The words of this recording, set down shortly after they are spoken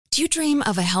Do you dream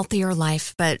of a healthier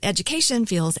life, but education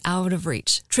feels out of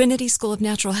reach? Trinity School of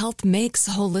Natural Health makes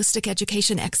holistic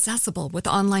education accessible with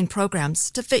online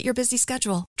programs to fit your busy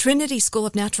schedule. Trinity School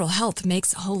of Natural Health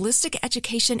makes holistic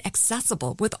education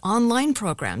accessible with online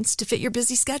programs to fit your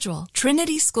busy schedule.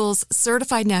 Trinity School's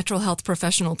Certified Natural Health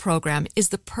Professional Program is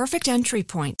the perfect entry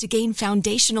point to gain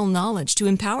foundational knowledge to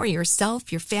empower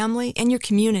yourself, your family, and your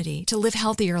community to live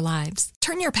healthier lives.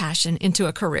 Turn your passion into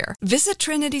a career. Visit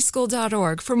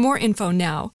trinityschool.org for more info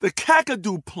now. The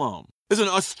Kakadu plum is an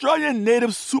Australian native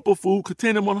superfood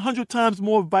containing 100 times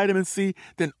more vitamin C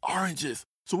than oranges.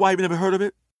 So why have you never heard of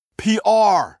it?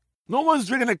 PR. No one's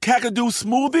drinking a Kakadu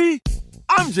smoothie?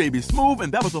 I'm JB Smoove,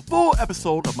 and that was a full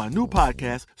episode of my new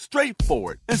podcast,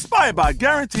 Straightforward, inspired by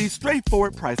guaranteed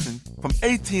straightforward pricing from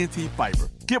AT&T Fiber.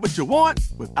 Get what you want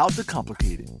without the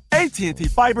complicated. AT&T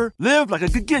Fiber, live like a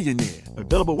gigillionaire.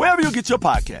 Available wherever you get your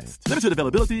podcasts. Limited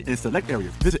availability in select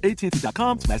areas. Visit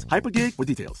AT&T.com/hypergig for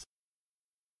details.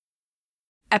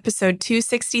 Episode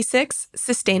 266,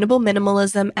 Sustainable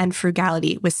Minimalism and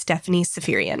Frugality with Stephanie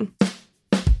Safirian.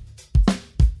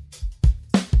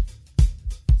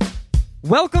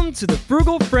 Welcome to the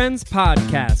Frugal Friends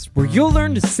Podcast, where you'll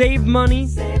learn to save money,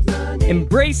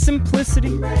 embrace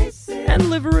simplicity,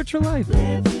 and live a richer life.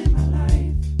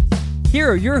 Here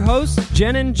are your hosts,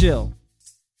 Jen and Jill.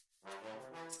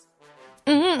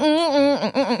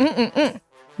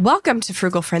 Welcome to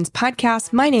Frugal Friends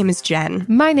Podcast. My name is Jen.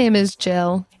 My name is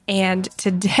Jill. And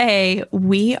today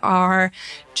we are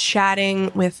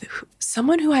chatting with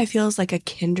someone who I feel is like a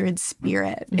kindred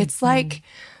spirit. Mm-hmm. It's like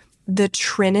the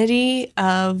trinity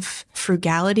of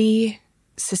frugality,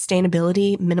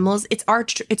 sustainability, minimalism. It's our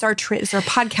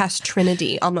podcast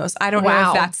trinity almost. I don't know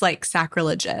if that's like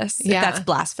sacrilegious. Yeah. If that's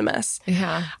blasphemous.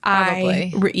 Yeah,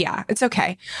 probably. It's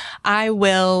okay. I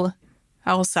will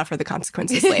suffer the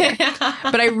consequences later.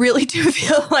 But I really do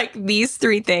feel like these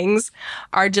three things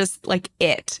are just like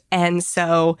it. And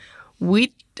so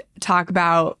we talk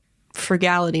about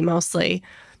frugality mostly.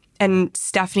 And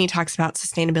Stephanie talks about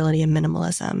sustainability and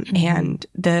minimalism, and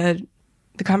the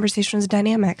conversation is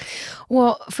dynamic.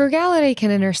 Well, frugality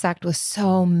can intersect with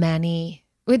so many.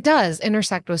 It does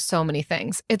intersect with so many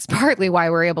things. It's partly why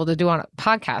we're able to do a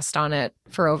podcast on it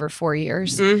for over 4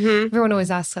 years. Mm-hmm. Everyone always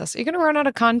asks us, are you going to run out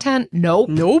of content?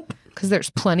 Nope. Because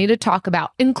there's plenty to talk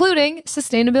about, including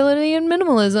sustainability and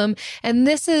minimalism. And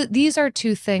these are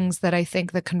two things that I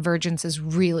think the convergence is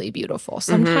really beautiful.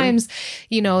 Sometimes,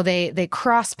 they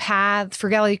cross paths,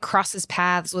 frugality crosses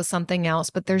paths with something else,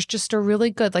 but there's just a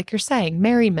really good, like you're saying,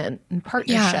 merriment and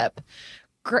partnership.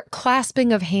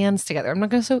 Clasping of hands together. I'm not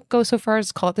going to go so far as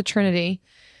to call it the Trinity.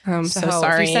 I'm so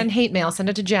sorry. If you send hate mail, send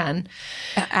it to Jen.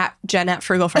 At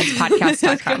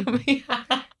jen@frugalfriendspodcast.com.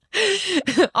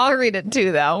 I'll read it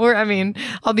too, though.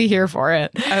 I'll be here for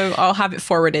it. I'll have it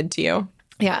forwarded to you.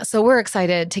 Yeah, so we're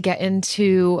excited to get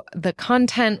into the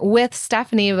content with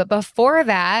Stephanie. But before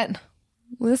that,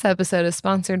 this episode is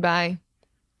sponsored by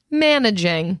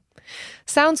Managing.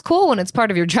 Sounds cool when it's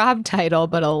part of your job title,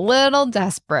 but a little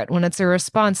desperate when it's a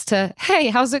response to, hey,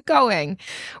 how's it going?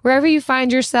 Wherever you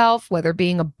find yourself, whether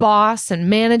being a boss and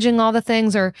managing all the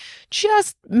things or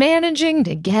just managing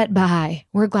to get by,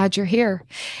 we're glad you're here.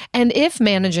 And if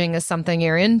managing is something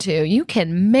you're into, you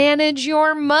can manage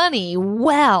your money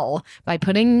well by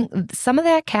putting some of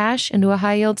that cash into a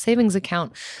high-yield savings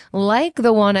account. Like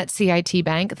the one at CIT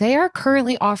Bank, they are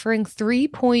currently offering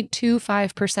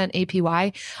 3.25%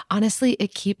 APY. Honestly,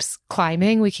 it keeps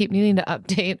climbing. We keep needing to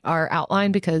update our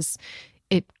outline because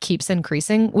it keeps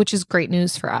increasing, which is great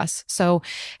news for us. So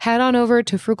head on over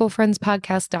to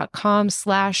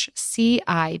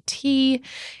frugalfriendspodcast.com/CIT,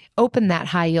 open that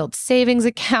high yield savings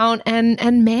account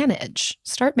and manage.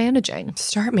 Start managing.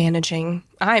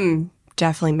 I'm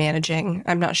definitely managing.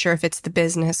 I'm not sure if it's the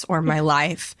business or my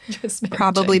life. Just managing.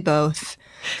 Probably both.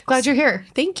 Glad you're here.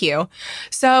 Thank you.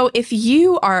 So if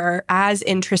you are as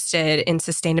interested in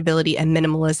sustainability and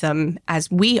minimalism as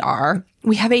we are,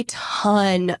 we have a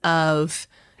ton of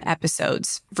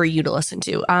episodes for you to listen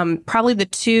to. Probably the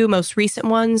two most recent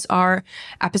ones are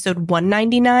episode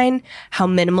 199, How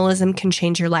Minimalism Can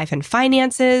Change Your Life and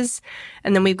Finances.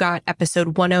 And then we've got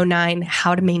episode 109,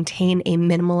 How to Maintain a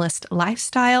Minimalist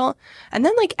Lifestyle. And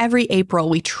then like every April,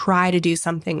 we try to do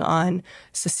something on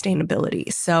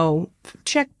sustainability. So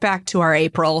check back to our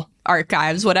April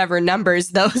archives, whatever numbers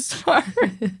those are.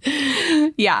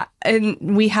 Yeah. And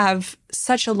we have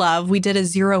such a love. We did a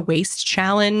zero waste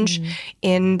challenge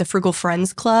in the Frugal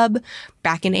Friends Club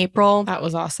back in April. That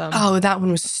was awesome. Oh, that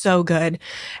one was so good.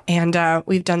 And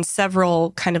we've done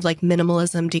several kind of like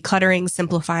minimalism, decluttering,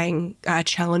 simplifying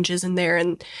challenges in there.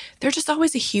 And they're just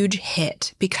always a huge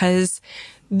hit because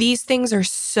these things are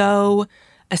so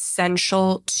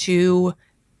essential to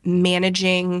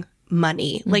managing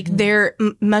money. Like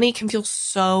money can feel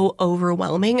so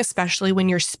overwhelming, especially when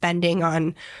you're spending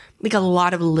on like a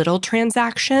lot of little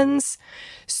transactions.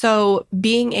 So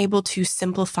being able to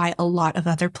simplify a lot of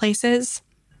other places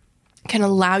can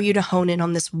allow you to hone in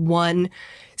on this one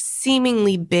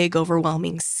seemingly big,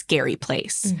 overwhelming, scary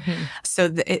place. So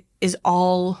that it is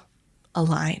all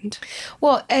aligned.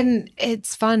 Well, and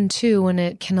it's fun too when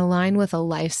it can align with a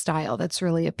lifestyle that's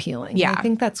really appealing. Yeah. I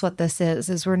think that's what this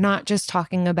is we're not just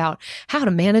talking about how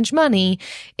to manage money.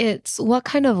 It's what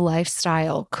kind of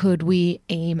lifestyle could we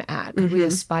aim at? Could we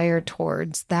aspire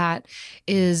towards? That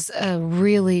is a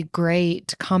really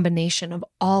great combination of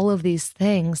all of these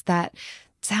things that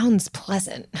sounds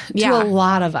pleasant to a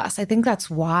lot of us. I think that's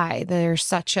why there's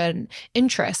such an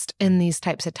interest in these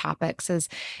types of topics, is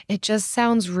it just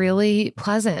sounds really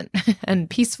pleasant and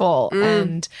peaceful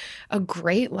and a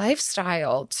great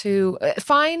lifestyle to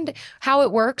find how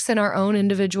it works in our own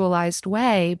individualized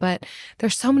way. But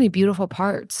there's so many beautiful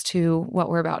parts to what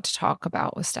we're about to talk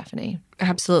about with Stephanie.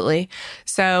 Absolutely.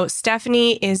 So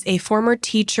Stephanie is a former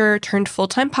teacher turned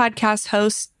full-time podcast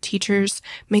host. Teachers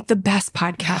make the best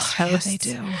podcast hosts.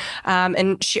 Yeah, they do.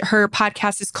 And her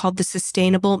podcast is called the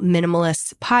Sustainable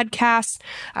Minimalist Podcast.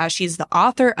 She's the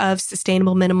author of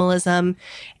Sustainable Minimalism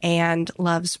and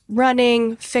loves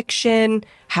running, fiction,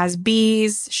 has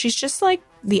bees. She's just like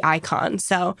the icon.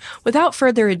 So without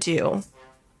further ado,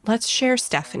 let's share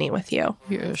Stephanie with you.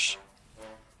 Yes.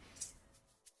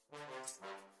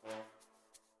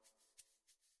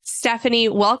 Stephanie,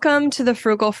 welcome to the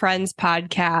Frugal Friends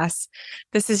podcast.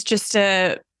 This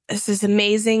is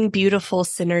amazing, beautiful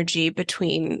synergy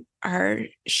between our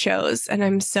shows, and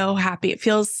I'm so happy. It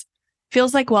feels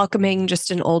like welcoming just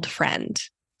an old friend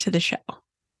to the show.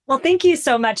 Well, thank you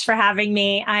so much for having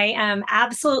me. I am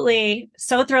absolutely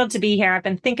so thrilled to be here. I've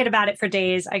been thinking about it for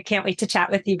days. I can't wait to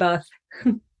chat with you both.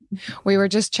 We were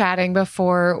just chatting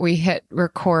before we hit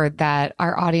record that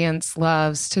our audience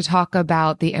loves to talk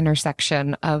about the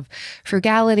intersection of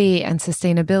frugality and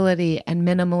sustainability and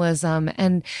minimalism.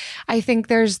 And I think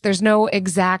there's no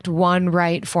exact one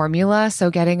right formula. So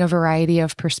getting a variety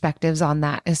of perspectives on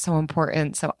that is so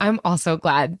important. So I'm also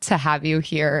glad to have you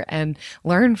here and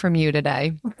learn from you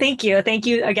today. Well, thank you. Thank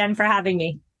you again for having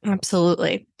me.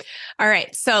 Absolutely. All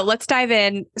right. So let's dive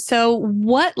in. So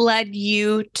what led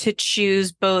you to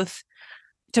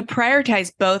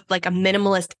prioritize both like a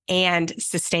minimalist and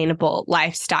sustainable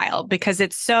lifestyle? Because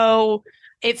it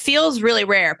feels really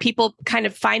rare. People kind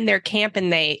of find their camp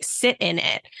and they sit in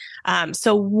it.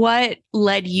 So what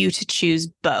led you to choose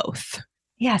both?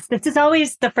 Yes, this is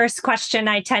always the first question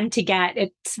I tend to get.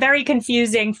 It's very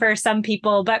confusing for some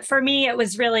people, but for me, it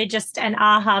was really just an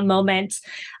aha moment.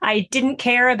 I didn't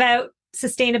care about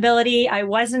sustainability. I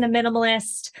wasn't a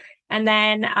minimalist. And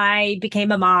then I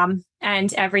became a mom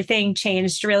and everything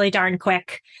changed really darn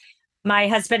quick. My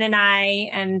husband and I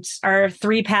and our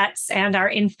 3 pets and our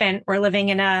infant were living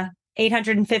in a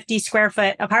 850 square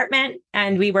foot apartment,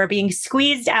 and we were being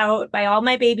squeezed out by all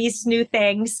my baby's new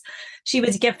things. She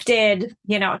was gifted,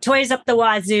 toys up the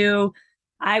wazoo.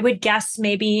 I would guess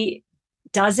maybe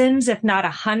dozens, if not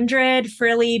 100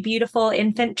 frilly, beautiful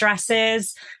infant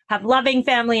dresses, have loving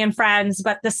family and friends,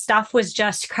 but the stuff was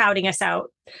just crowding us out.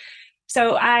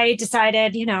 So I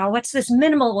decided, what's this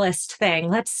minimalist thing?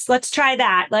 Let's try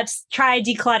that. Let's try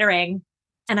decluttering.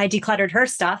 And I decluttered her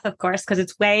stuff, of course, because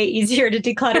it's way easier to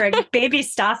declutter baby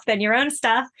stuff than your own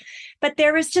stuff. But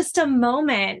there was just a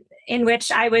moment in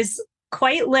which I was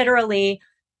quite literally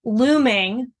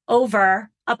looming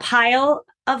over a pile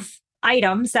of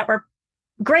items that were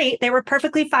great. They were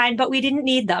perfectly fine, but we didn't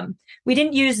need them. We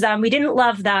didn't use them. We didn't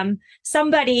love them.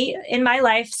 Somebody in my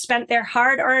life spent their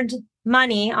hard-earned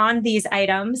money on these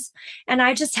items. And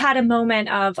I just had a moment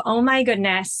of, oh my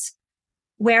goodness,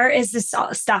 where is this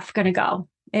stuff going to go?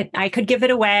 I could give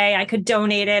it away. I could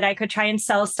donate it. I could try and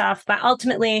sell stuff. But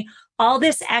ultimately, all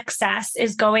this excess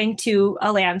is going to a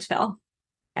landfill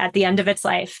at the end of its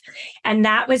life. And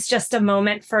that was just a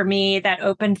moment for me that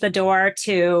opened the door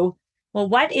to, well,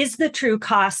 what is the true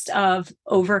cost of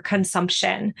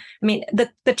overconsumption? I mean,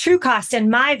 the true cost, in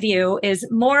my view, is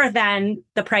more than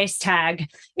the price tag.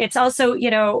 It's also,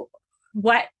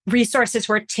 what resources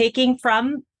we're taking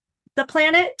from the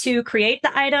planet to create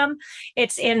the item.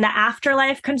 It's in the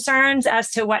afterlife concerns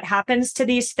as to what happens to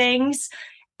these things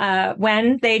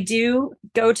when they do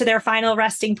go to their final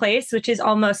resting place, which is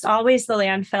almost always the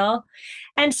landfill.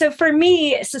 And so for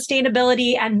me,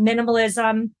 sustainability and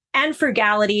minimalism and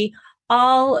frugality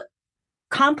all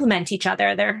complement each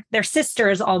other. They're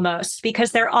sisters almost,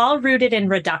 because they're all rooted in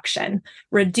reduction,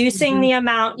 reducing the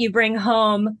amount you bring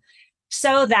home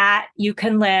so that you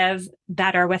can live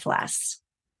better with less.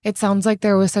 It sounds like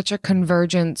there was such a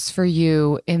convergence for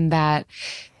you in that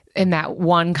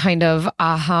one kind of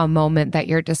aha moment that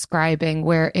you're describing,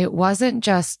 where it wasn't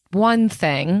just one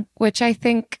thing, which I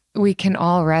think we can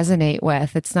all resonate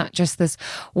with. It's not just this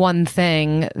one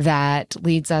thing that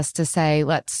leads us to say,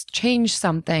 let's change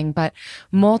something, but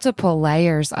multiple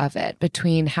layers of it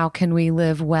between how can we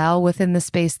live well within the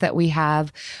space that we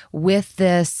have with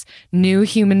this new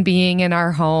human being in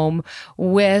our home,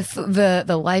 with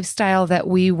the lifestyle that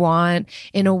we want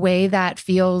in a way that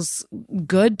feels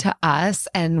good to us,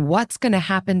 and what's going to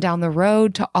happen down the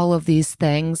road to all of these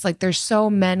things. Like, there's so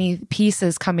many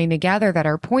pieces coming together that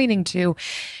are pointing to,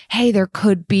 hey, there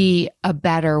could be a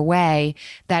better way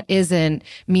that isn't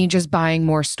me just buying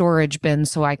more storage bins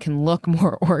so I can look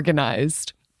more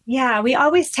organized. Yeah, we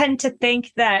always tend to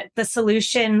think that the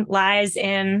solution lies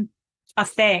in a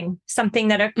thing, something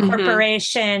that a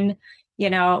corporation,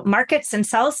 markets and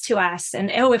sells to us. And,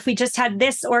 if we just had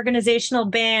this organizational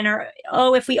bin, or,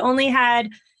 if we only had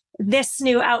this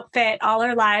new outfit, all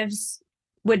our lives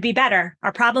would be better.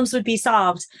 Our problems would be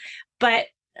solved. But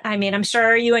I mean, I'm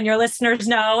sure you and your listeners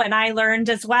know, and I learned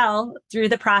as well through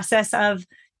the process of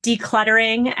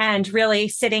decluttering and really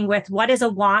sitting with what is a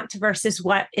want versus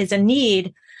what is a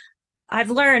need.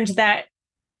 I've learned that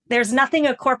there's nothing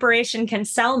a corporation can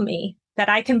sell me that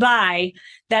I can buy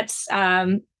that's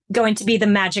going to be the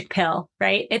magic pill,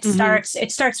 right? It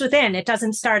starts within. It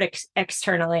doesn't start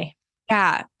externally.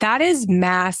 Yeah, that is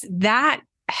that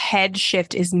head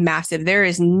shift is massive. There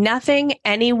is nothing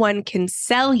anyone can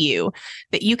sell you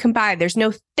that you can buy. There's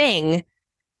no thing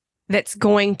that's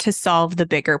going to solve the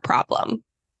bigger problem.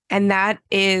 And that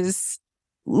is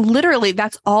literally,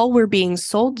 that's all we're being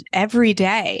sold every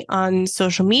day on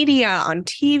social media, on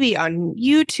TV, on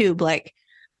YouTube. Like,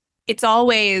 it's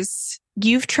always,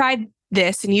 you've tried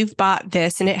this and you've bought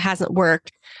this and it hasn't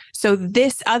worked. So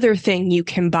this other thing you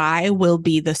can buy will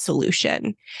be the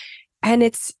solution. And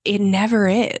it never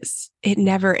is. It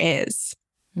never is.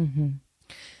 Mm-hmm.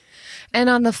 And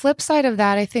on the flip side of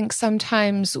that, I think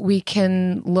sometimes we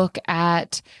can look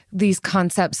at these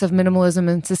concepts of minimalism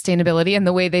and sustainability and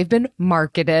the way they've been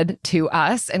marketed to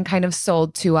us and kind of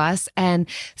sold to us and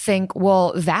think,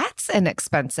 well, that's an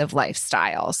expensive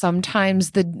lifestyle.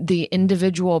 Sometimes the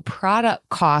individual product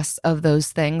costs of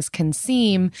those things can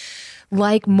seem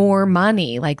like more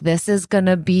money, like this is going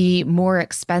to be more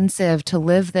expensive to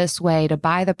live this way, to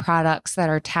buy the products that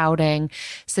are touting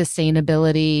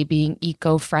sustainability, being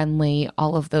eco-friendly,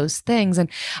 all of those things. And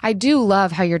I do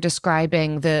love how you're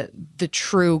describing the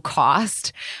true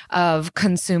cost of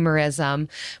consumerism.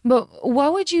 But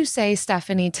what would you say,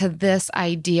 Stephanie, to this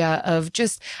idea of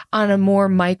just on a more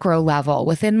micro level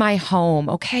within my home?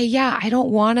 Okay, yeah, I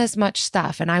don't want as much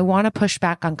stuff and I want to push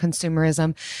back on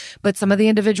consumerism, but some of the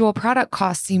individual product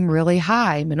costs seem really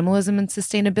high. Minimalism and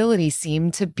sustainability seem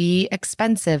to be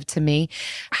expensive to me.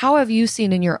 How have you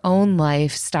seen in your own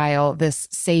lifestyle this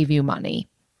save you money?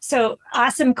 So,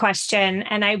 awesome question.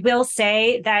 And I will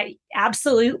say that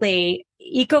absolutely,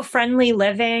 eco-friendly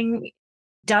living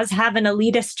does have an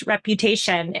elitist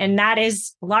reputation. And that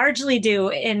is largely due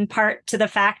in part to the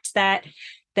fact that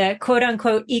the quote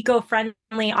unquote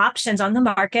eco-friendly options on the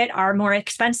market are more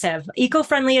expensive.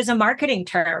 Eco-friendly is a marketing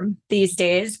term these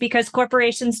days because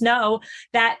corporations know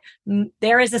that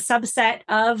there is a subset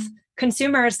of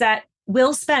consumers that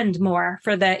will spend more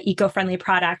for the eco-friendly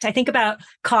product. I think about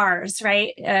cars,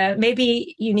 right?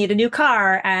 Maybe you need a new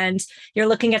car and you're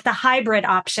looking at the hybrid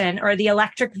option or the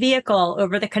electric vehicle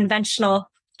over the conventional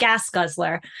gas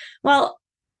guzzler. Well,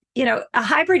 a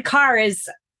hybrid car is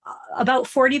about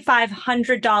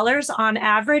 $4,500 on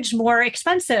average more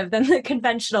expensive than the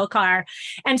conventional car.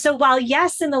 And so while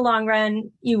yes, in the long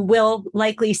run, you will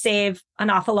likely save an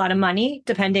awful lot of money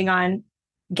depending on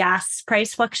gas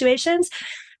price fluctuations,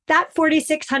 that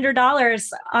 $4,600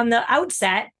 on the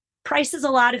outset prices a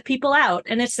lot of people out.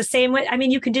 And it's the same way. I mean,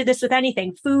 you can do this with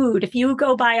anything. Food. If you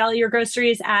go buy all your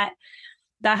groceries at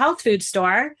the health food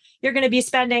store, you're going to be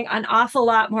spending an awful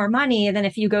lot more money than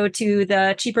if you go to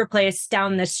the cheaper place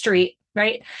down the street,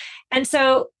 right? And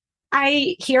so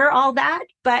I hear all that,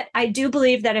 but I do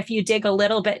believe that if you dig a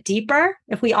little bit deeper,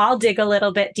 if we all dig a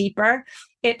little bit deeper,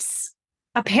 it's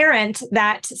apparent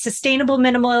that sustainable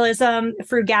minimalism,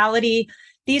 frugality,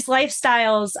 these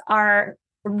lifestyles are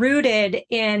rooted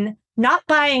in not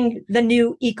buying the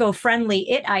new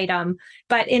eco-friendly it item,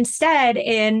 but instead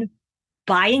in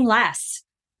buying less,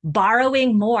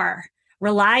 borrowing more,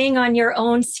 relying on your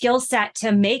own skill set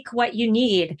to make what you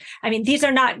need. I mean, these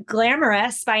are not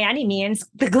glamorous by any means.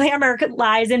 The glamour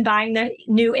lies in buying the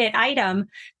new it item,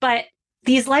 but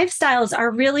these lifestyles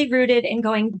are really rooted in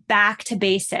going back to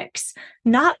basics.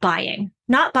 Not buying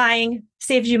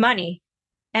saves you money.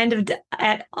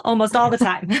 At almost all the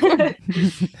time.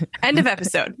 End of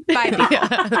episode. Bye,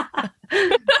 people.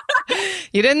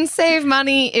 You didn't save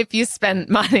money if you spent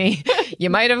money. You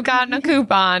might have gotten a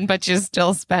coupon, but you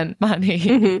still spent money.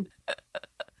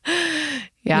 Mm-hmm.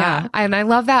 Yeah. And I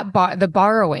love that the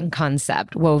borrowing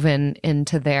concept woven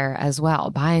into there as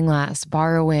well. Buying less,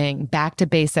 borrowing, back to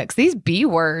basics. These B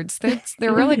words,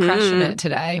 they're really crushing it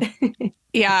today.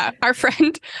 Yeah. Our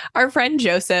friend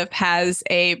Joseph has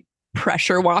a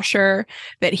pressure washer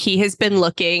that he has been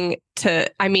looking to.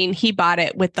 I mean, he bought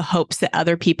it with the hopes that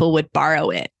other people would borrow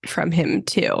it from him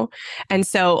too. And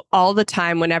so all the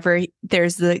time, whenever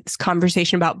there's this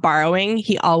conversation about borrowing,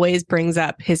 he always brings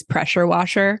up his pressure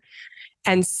washer.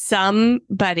 And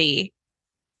somebody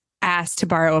asked to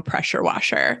borrow a pressure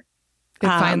washer. It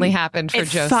finally happened for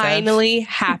Joseph. It finally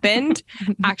happened.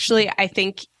 Actually, I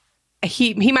think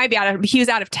he might be he was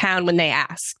out of town when they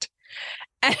asked.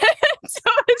 And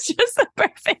so it's just the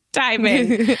perfect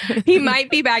timing. He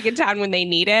might be back in town when they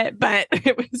need it, but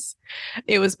it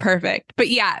was perfect. But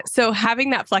yeah, so having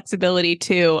that flexibility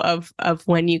too of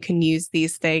when you can use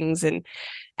these things, and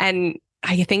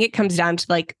I think it comes down to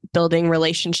like building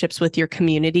relationships with your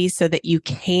community so that you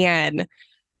can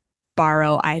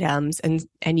borrow items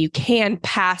and you can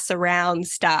pass around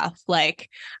stuff. Like,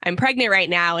 I'm pregnant right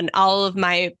now, and all of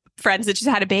my friends that just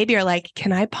had a baby are like,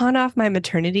 can I pawn off my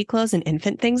maternity clothes and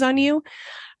infant things on you?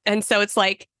 And so it's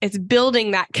like, it's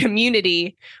building that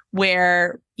community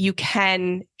where you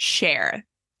can share.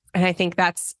 And I think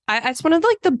that's one of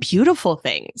like the beautiful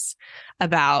things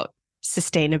about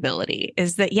sustainability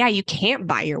is that, yeah, you can't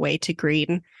buy your way to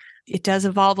green. It does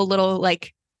evolve a little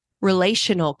like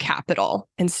relational capital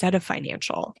instead of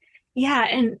financial. Yeah.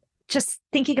 And just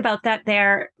thinking about that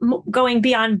there, going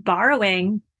beyond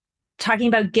borrowing, talking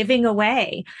about giving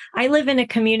away. I live in a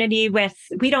community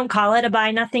we don't call it a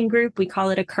buy nothing group. We call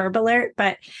it a curb alert,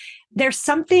 but there's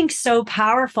something so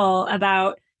powerful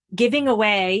about giving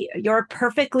away your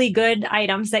perfectly good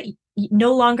items that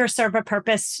no longer serve a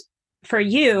purpose for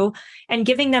you and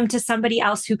giving them to somebody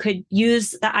else who could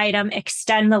use the item,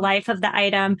 extend the life of the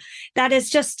item. That is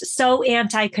just so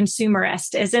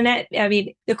anti-consumerist, isn't it? I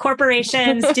mean, the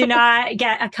corporations do not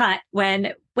get a cut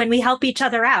when we help each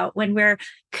other out, when we're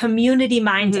community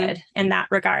minded in that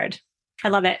regard. I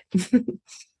love it.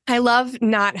 I love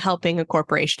not helping a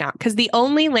corporation out because the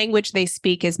only language they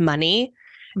speak is money.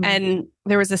 Mm-hmm. And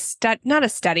there was not a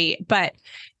study, but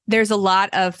there's a lot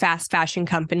of fast fashion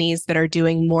companies that are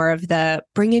doing more of the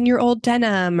bring in your old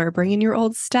denim or bring in your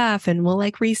old stuff and we'll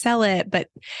like resell it. But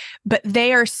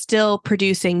they are still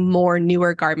producing more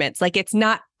newer garments. Like it's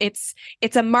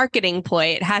a marketing ploy.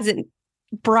 It hasn't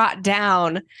brought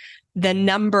down the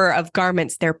number of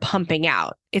garments they're pumping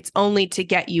out. It's only to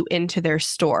get you into their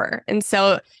store. And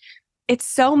so it's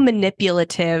so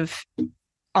manipulative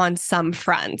on some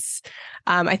fronts.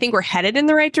 I think we're headed in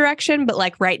the right direction, but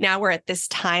like right now we're at this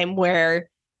time where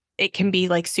it can be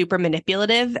like super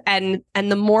manipulative. And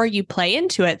the more you play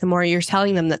into it, the more you're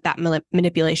telling them that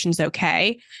manipulation is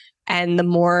okay. And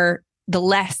the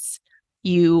less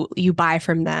you buy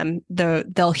from them,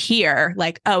 they'll hear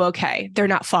like, oh, okay, they're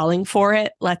not falling for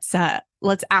it. Let's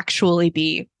actually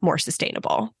be more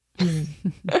sustainable.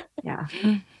 Yeah.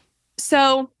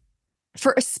 So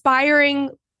for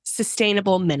aspiring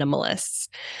sustainable minimalists,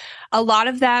 a lot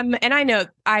of them, and I know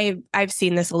I've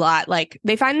seen this a lot, like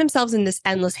they find themselves in this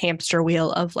endless hamster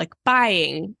wheel of like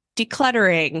buying,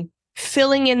 decluttering,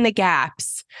 filling in the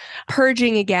gaps,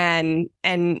 purging again,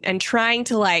 and trying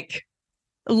to like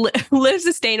live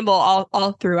sustainable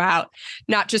all throughout,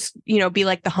 not just, be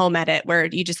like the home edit where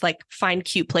you just like find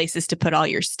cute places to put all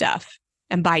your stuff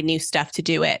and buy new stuff to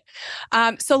do it.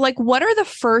 So like, what are the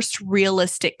first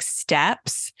realistic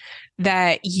steps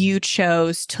that you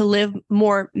chose to live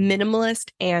more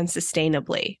minimalist and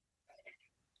sustainably?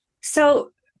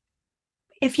 So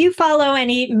if you follow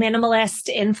any minimalist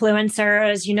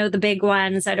influencers, the big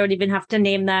ones, I don't even have to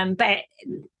name them, but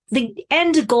the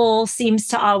end goal seems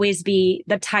to always be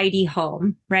the tidy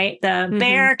home, right? The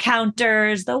bare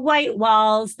counters, the white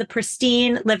walls, the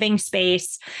pristine living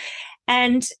space.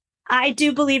 And I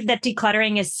do believe that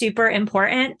decluttering is super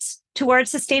important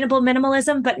towards sustainable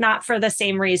minimalism, but not for the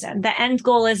same reason. The end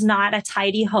goal is not a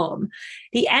tidy home.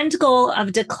 The end goal of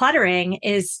decluttering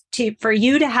is for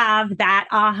you to have that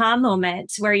aha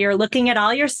moment where you're looking at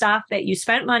all your stuff that you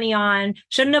spent money on,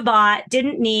 shouldn't have bought,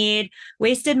 didn't need,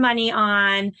 wasted money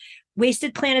on,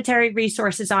 wasted planetary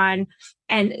resources on,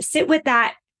 and sit with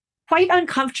that quite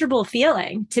uncomfortable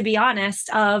feeling, to be honest,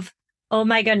 of, oh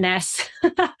my goodness,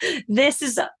 this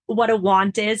is what a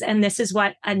want is, and this is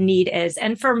what a need is.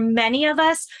 And for many of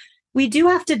us, we do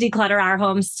have to declutter our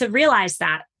homes to realize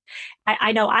that.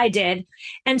 I know I did.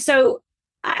 And so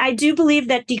I do believe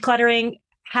that decluttering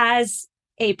has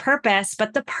a purpose,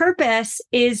 but the purpose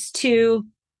is to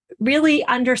really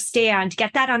understand,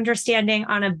 get that understanding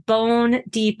on a bone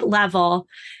deep level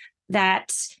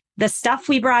that the stuff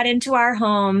we brought into our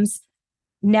homes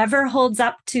never holds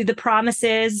up to the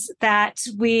promises that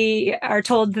we are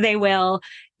told they will.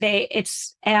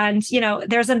 There's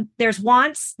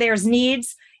wants, there's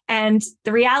needs. And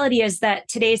the reality is that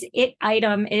today's it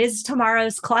item is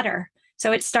tomorrow's clutter.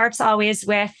 So it starts always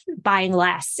with buying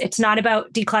less. It's not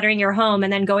about decluttering your home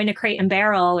and then going to Crate and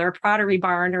Barrel or Pottery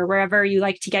Barn or wherever you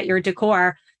like to get your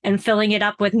decor and filling it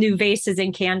up with new vases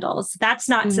and candles. That's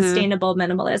not sustainable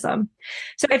minimalism.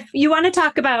 So if you want to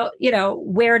talk about,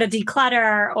 where to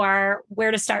declutter or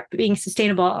where to start being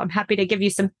sustainable, I'm happy to give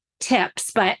you some tips.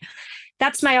 But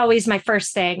that's always my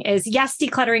first thing is, yes,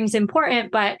 decluttering is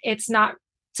important, but it's not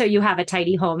so you have a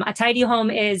tidy home. A tidy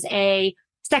home is a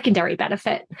secondary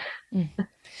benefit.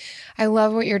 I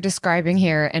love what you're describing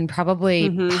here, and probably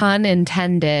pun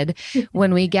intended,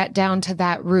 when we get down to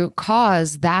that root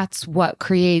cause, that's what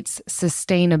creates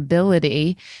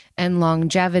sustainability and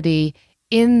longevity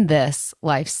in this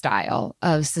lifestyle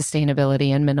of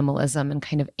sustainability and minimalism, and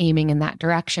kind of aiming in that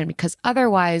direction, because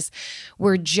otherwise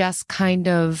we're just kind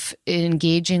of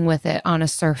engaging with it on a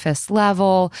surface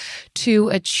level to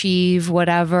achieve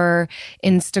whatever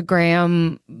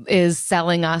Instagram is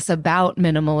selling us about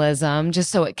minimalism,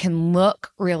 just so it can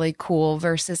look really cool,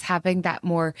 versus having that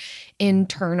more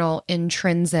internal,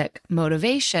 intrinsic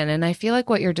motivation. And I feel like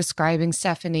what you're describing,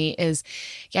 Stephanie, is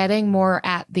getting more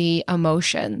at the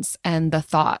emotions and the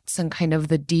thoughts and kind of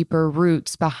the deeper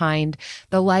roots behind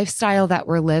the lifestyle that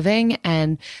we're living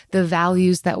and the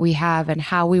values that we have and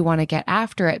how we want to get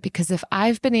after it. Because if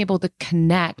I've been able to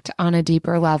connect on a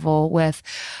deeper level with,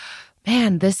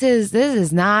 man, this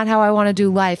is not how I want to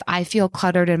do life. I feel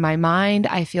cluttered in my mind.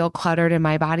 I feel cluttered in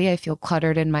my body. I feel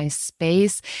cluttered in my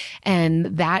space. And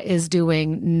that is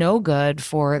doing no good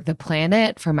for the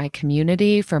planet, for my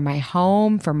community, for my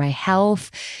home, for my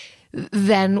health.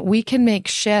 Then we can make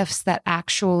shifts that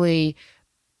actually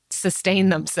sustain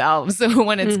themselves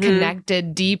when it's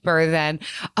connected deeper than,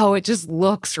 oh, it just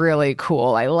looks really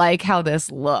cool. I like how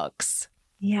this looks.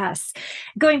 Yes.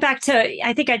 Going back to,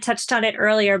 I think I touched on it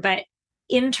earlier, but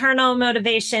internal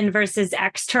motivation versus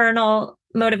external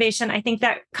motivation, I think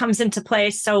that comes into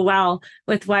play so well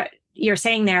with what you're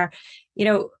saying there.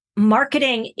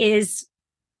 Marketing is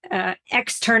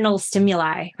external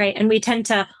stimuli, right? And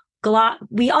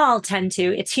we all tend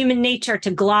to, it's human nature to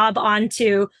glob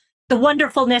onto the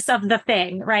wonderfulness of the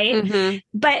thing, right?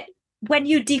 But when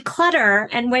you declutter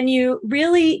and when you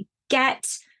really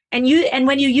when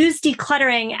you use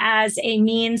decluttering as a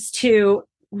means to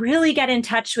really get in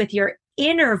touch with your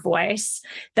inner voice,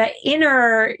 the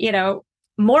inner,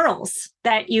 morals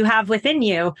that you have within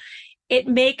you, it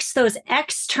makes those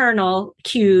external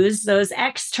cues, those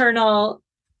external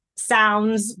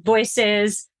sounds,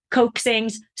 voices,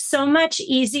 coaxings so much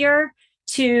easier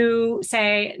to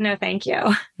say, no, thank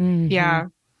you. Yeah,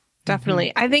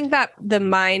 definitely. I think that the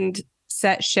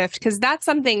mindset shift, because that's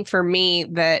something for me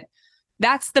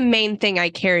that's the main thing I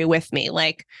carry with me.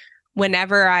 Like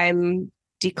whenever I'm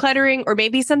decluttering, or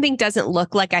maybe something doesn't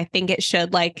look like I think it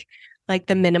should, like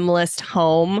the minimalist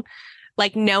home,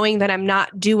 like knowing that I'm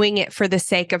not doing it for the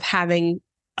sake of having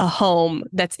a home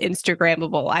that's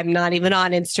Instagrammable. I'm not even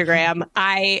on Instagram.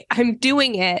 I'm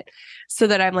doing it so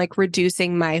that I'm like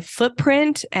reducing my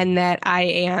footprint and that I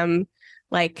am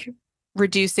like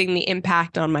reducing the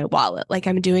impact on my wallet. Like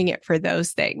I'm doing it for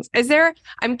those things.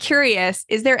 I'm curious,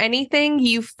 is there anything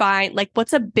you find, like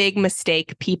what's a big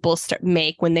mistake people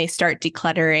make when they start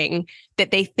decluttering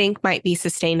that they think might be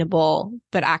sustainable,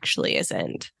 but actually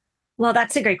isn't? Well,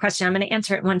 that's a great question. I'm going to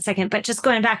answer it in 1 second, but just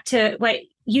going back to what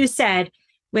you said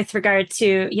with regard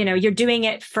to, you're doing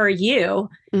it for you.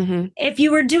 If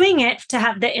you were doing it to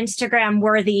have the Instagram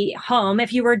worthy home,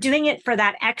 if you were doing it for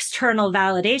that external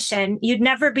validation, you'd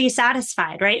never be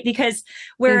satisfied, right? Because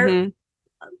we're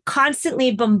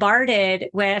constantly bombarded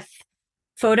with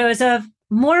photos of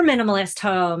more minimalist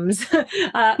homes,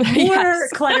 more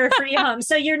clutter-free homes.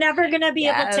 So you're never going to be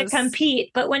able to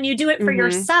compete. But when you do it for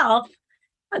yourself,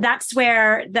 that's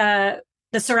where the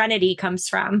serenity comes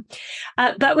from.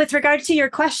 But with regard to your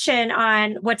question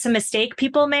on what's a mistake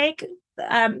people make,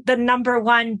 the number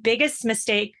one biggest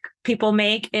mistake people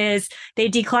make is they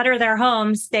declutter their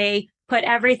homes, they put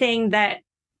everything that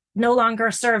no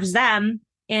longer serves them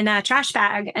in a trash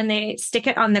bag and they stick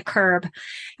it on the curb.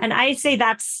 And I say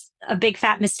that's a big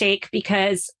fat mistake,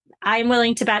 because I'm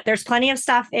willing to bet there's plenty of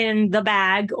stuff in the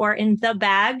bag or in the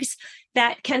bags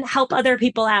that can help other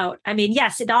people out. I mean,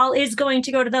 yes, it all is going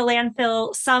to go to the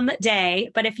landfill someday,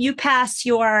 but if you pass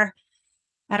your,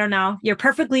 I don't know, your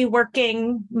perfectly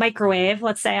working microwave,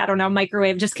 let's say, I don't know,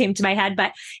 microwave just came to my head,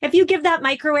 but if you give that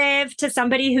microwave to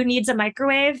somebody who needs a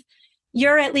microwave,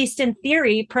 you're at least in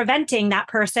theory preventing that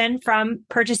person from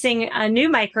purchasing a new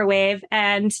microwave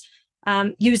and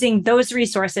using those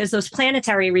resources, those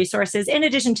planetary resources, in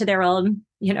addition to their own,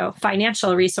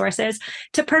 financial resources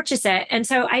to purchase it. And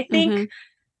so I think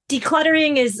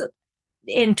decluttering is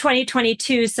in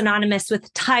 2022 synonymous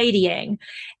with tidying.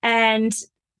 And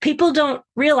people don't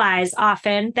realize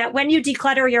often that when you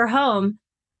declutter your home,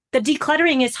 the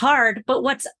decluttering is hard, but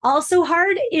what's also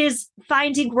hard is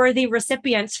finding worthy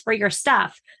recipients for your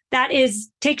stuff. That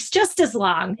takes just as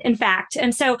long, in fact.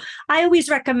 And so I always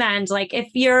recommend, like, if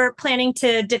you're planning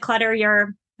to declutter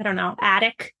your,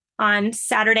 attic on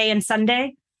Saturday and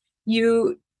Sunday,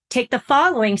 you take the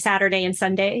following Saturday and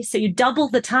Sunday. So you double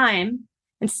the time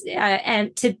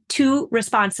and to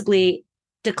responsibly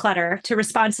declutter, to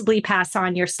responsibly pass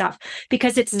on your stuff,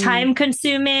 because it's time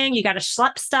consuming. You got to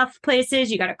schlep stuff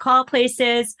places, you got to call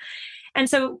places. And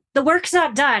so the work's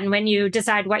not done when you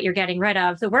decide what you're getting rid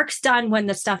of. The work's done when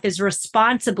the stuff is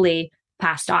responsibly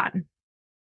passed on.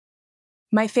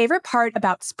 My favorite part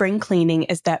about spring cleaning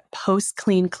is that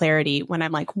post-clean clarity, when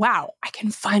I'm like, wow, I can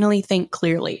finally think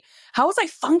clearly. How was I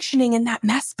functioning in that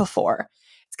mess before?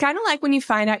 It's kind of like when you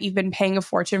find out you've been paying a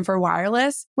fortune for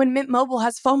wireless when Mint Mobile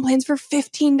has phone plans for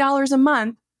 $15 a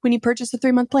month when you purchase a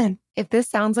 3-month plan. If this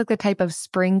sounds like the type of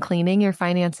spring cleaning your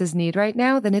finances need right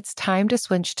now, then it's time to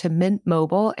switch to Mint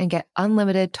Mobile and get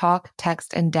unlimited talk,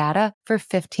 text, and data for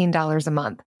 $15 a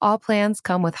month. All plans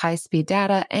come with high-speed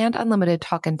data and unlimited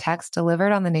talk and text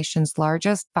delivered on the nation's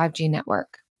largest 5G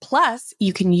network. Plus,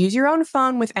 you can use your own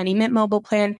phone with any Mint Mobile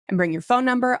plan and bring your phone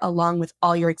number along with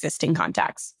all your existing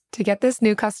contacts. To get this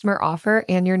new customer offer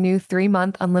and your new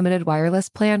 3-month unlimited wireless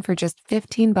plan for just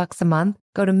 $15 a month,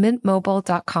 go to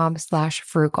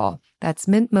mintmobile.com/frugal. That's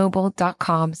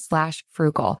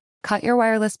mintmobile.com/frugal. Cut your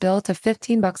wireless bill to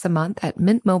 $15 a month at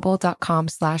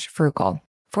mintmobile.com/frugal.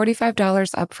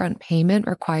 $45 upfront payment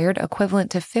required,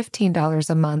 equivalent to $15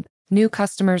 a month. New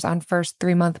customers on first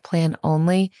 3-month plan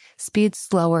only. Speed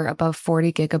slower above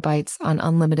 40 gigabytes on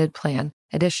unlimited plan.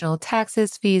 Additional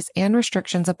taxes, fees, and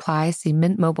restrictions apply. See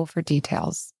Mint Mobile for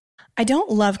details. I don't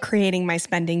love creating my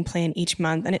spending plan each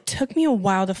month, and it took me a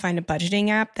while to find a budgeting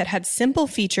app that had simple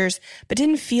features but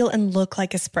didn't feel and look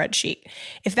like a spreadsheet.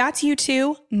 If that's you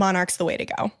too, Monarch's the way to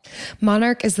go.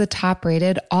 Monarch is the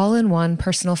top-rated, all-in-one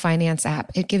personal finance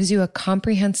app. It gives you a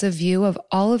comprehensive view of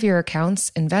all of your accounts,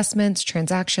 investments,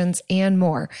 transactions, and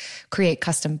more. Create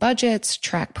custom budgets,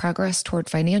 track progress toward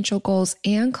financial goals,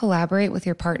 and collaborate with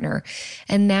your partner.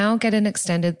 And now get an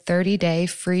extended 30-day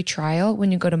free trial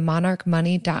when you go to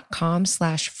monarchmoney.com/frugal.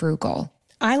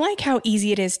 I like how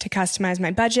easy it is to customize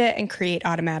my budget and create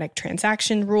automatic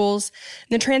transaction rules.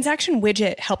 The transaction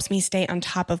widget helps me stay on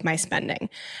top of my spending.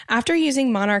 After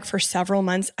using Monarch for several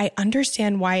months, I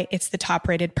understand why it's the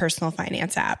top-rated personal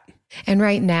finance app. And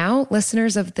right now,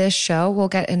 listeners of this show will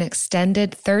get an extended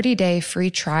 30-day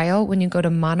free trial when you go to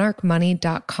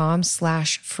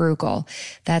monarchmoney.com/frugal.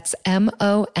 That's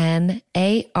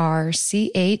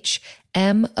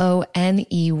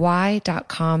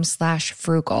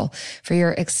monarchmoney.com/frugal. For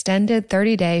your extended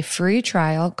 30-day free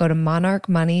trial, go to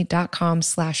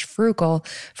monarchmoney.com/frugal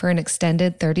for an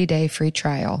extended 30-day free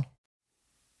trial.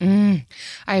 I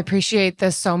appreciate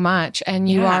this so much. And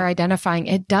you are identifying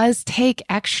it does take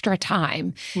extra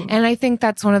time. And I think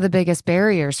that's one of the biggest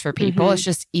barriers for people. It's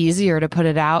just easier to put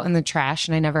it out in the trash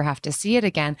and I never have to see it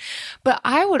again. But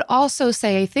I would also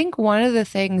say, I think one of the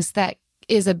things that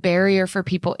is a barrier for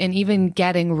people in even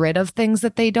getting rid of things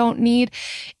that they don't need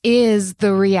is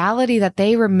the reality that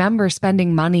they remember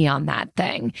spending money on that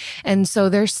thing. And so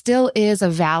there still is a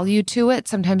value to it,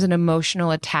 sometimes an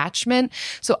emotional attachment.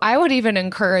 So I would even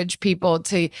encourage people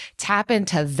to tap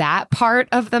into that part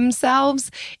of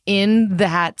themselves in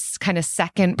that kind of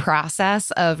second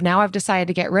process of, now I've decided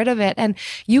to get rid of it. And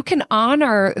you can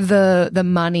honor the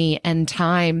money and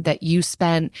time that you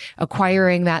spent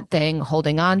acquiring that thing,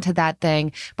 holding on to that thing,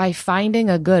 by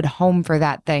finding a good home for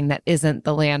that thing that isn't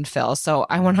the landfill. So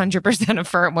I 100%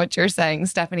 affirm what you're saying,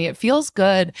 Stephanie. It feels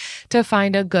good to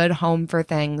find a good home for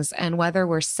things. And whether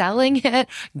we're selling it,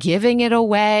 giving it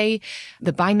away,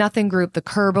 the Buy Nothing group, the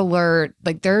Curb Alert,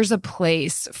 like there's a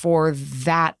place for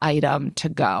that item to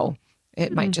go.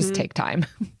 It might just take time.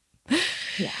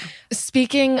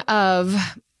 Speaking of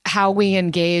how we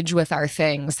engage with our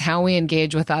things, how we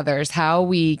engage with others, how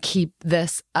we keep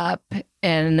this up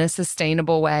in a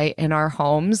sustainable way in our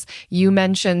homes. You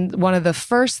mentioned one of the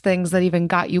first things that even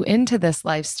got you into this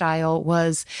lifestyle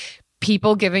was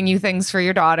people giving you things for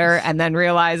your daughter and then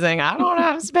realizing I don't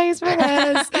have space for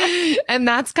this. And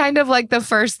that's kind of like the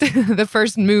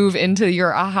first move into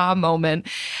your aha moment.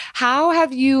 How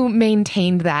have you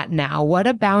maintained that now? What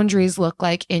do boundaries look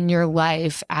like in your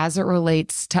life as it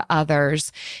relates to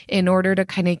others in order to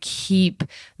kind of keep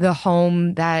the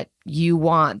home that you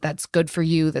want, that's good for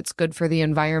you, that's good for the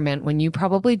environment, when you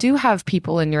probably do have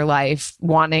people in your life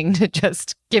wanting to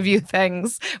just give you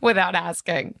things without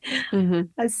asking?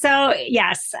 So,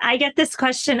 yes, I get this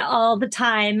question all the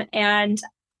time. And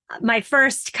my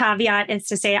first caveat is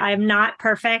to say I am not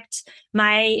perfect.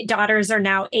 My daughters are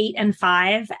now 8 and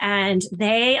 5, and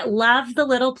they love the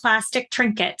little plastic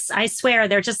trinkets. I swear,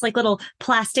 they're just like little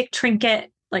plastic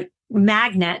trinket, like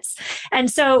magnets.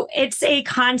 And so it's a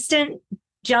constant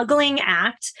juggling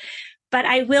act. But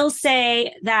I will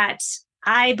say that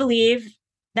I believe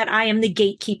that I am the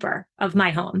gatekeeper of my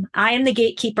home. I am the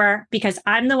gatekeeper because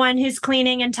I'm the one who's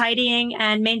cleaning and tidying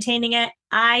and maintaining it.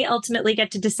 I ultimately get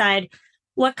to decide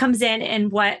what comes in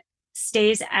and what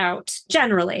stays out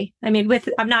generally. I mean,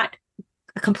 I'm not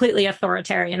completely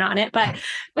authoritarian on it, but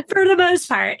for the most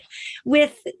part,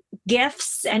 with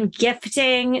gifts and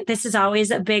gifting, this is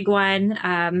always a big one.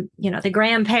 The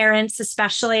grandparents,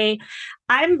 especially.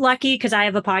 I'm lucky because I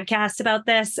have a podcast about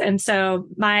this. And so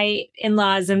my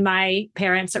in-laws and my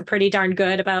parents are pretty darn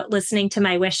good about listening to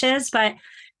my wishes, but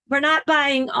we're not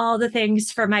buying all the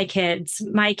things for my kids.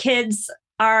 My kids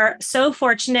are so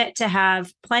fortunate to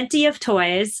have plenty of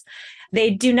toys. They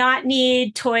do not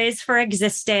need toys for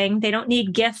existing. They don't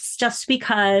need gifts just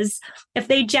because. If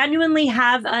they genuinely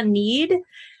have a need,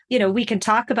 we can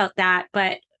talk about that.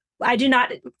 But I do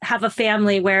not have a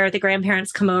family where the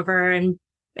grandparents come over and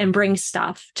bring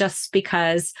stuff just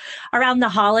because. Around the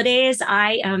holidays,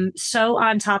 I am so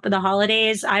on top of the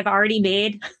holidays. I've already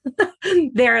made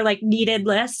their needed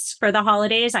lists for the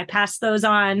holidays. I pass those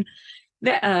on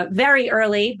very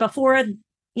early before,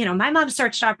 my mom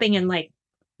starts shopping in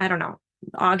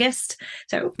August.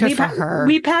 So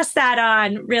we passed that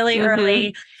on really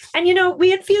early. And,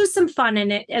 we infuse some fun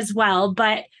in it as well.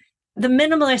 But the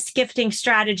minimalist gifting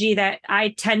strategy that I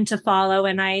tend to follow,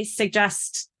 and I hope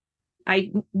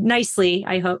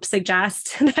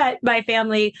suggest that my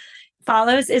family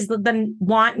follows, is the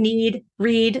want, need,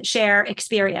 read, share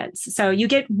experience. So you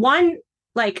get one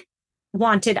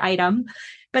wanted item,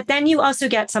 but then you also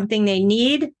get something they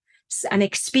need, an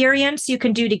experience you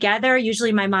can do together.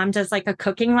 Usually my mom does a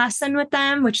cooking lesson with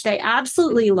them, which they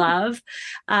absolutely love.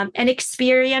 An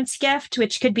experience gift,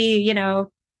 which could be,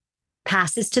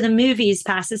 passes to the movies,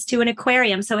 passes to an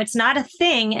aquarium. So it's not a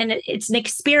thing and it's an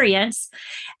experience.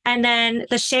 And then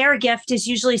the share gift is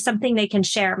usually something they can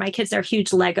share. My kids are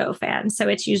huge Lego fans. So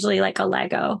it's usually a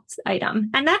Lego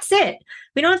item. And that's it.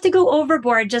 We don't have to go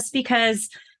overboard just because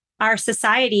our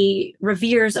society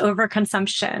reveres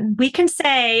overconsumption. We can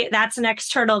say that's an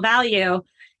external value.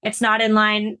 It's not in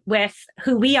line with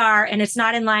who we are, and it's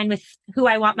not in line with who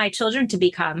I want my children to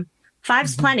become.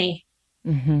 5's plenty.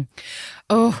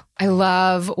 Oh, I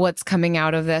love what's coming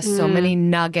out of this. So many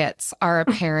nuggets are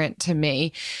apparent to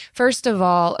me. First of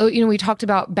all, we talked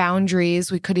about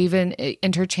boundaries. We could even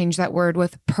interchange that word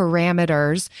with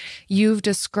parameters. You've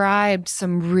described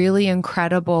some really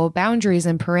incredible boundaries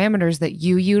and parameters that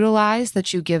you utilize,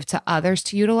 that you give to others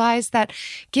to utilize, that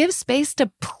give space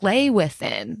to play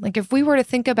within. If we were to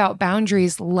think about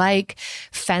boundaries like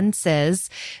fences,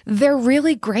 they're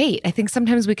really great. I think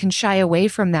sometimes we can shy away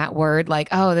from that word,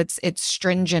 it's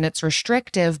stringent, it's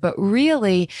restrictive, but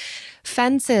really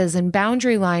fences and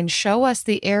boundary lines show us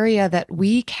the area that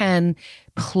we can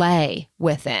play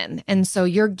within. And so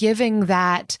you're giving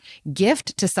that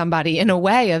gift to somebody in a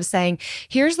way of saying,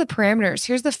 here's the parameters,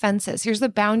 here's the fences, here's the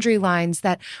boundary lines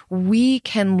that we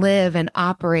can live and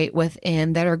operate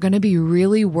within that are going to be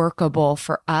really workable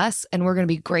for us. And we're going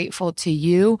to be grateful to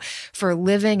you for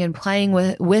living and playing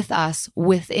with us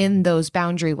within those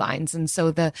boundary lines. And so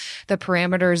the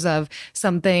parameters of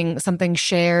something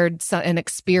shared, an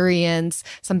experience,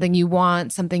 something you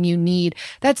want, something you need,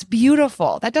 that's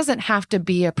beautiful. That doesn't have to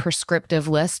be a prescriptive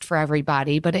list for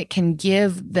everybody, but it can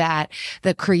give the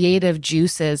creative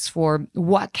juices for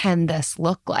what can this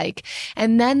look like.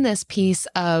 And then this piece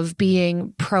of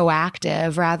being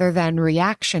proactive rather than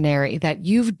reactionary, that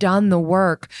you've done the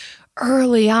work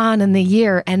early on in the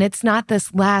year. And it's not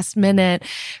this last minute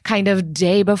kind of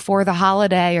day before the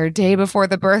holiday or day before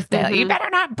the birthday. Like, you better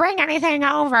not bring anything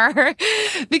over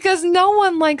because no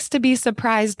one likes to be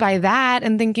surprised by that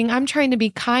and thinking, I'm trying to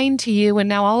be kind to you. And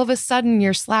now all of a sudden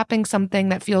you're slapping something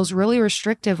that feels really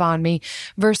restrictive on me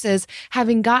versus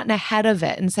having gotten ahead of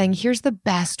it and saying, here's the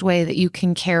best way that you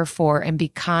can care for and be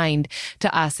kind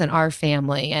to us and our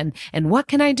family. And what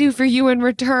can I do for you in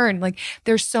return? Like,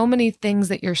 there's so many things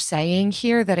that you're saying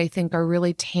here that I think are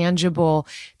really tangible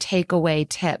takeaway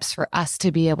tips for us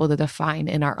to be able to define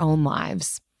in our own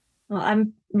lives. Well,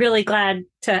 I'm really glad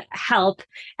to help.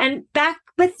 And back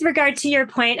with regard to your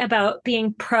point about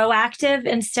being proactive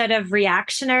instead of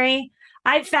reactionary,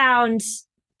 I found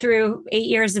through 8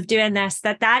 years of doing this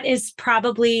that is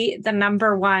probably the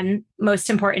number one most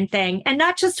important thing. And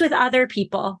not just with other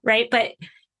people, right? But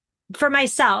for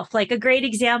myself, like a great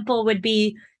example would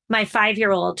be my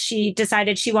 5-year-old. She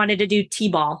decided she wanted to do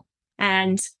T-ball.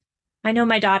 And I know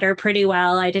my daughter pretty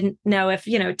well. I didn't know if,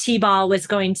 T-ball was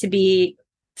going to be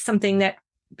something that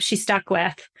she stuck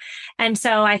with. And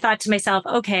so I thought to myself,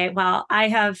 okay, well, I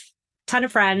have a ton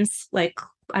of friends. Like,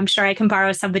 I'm sure I can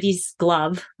borrow somebody's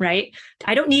glove, right?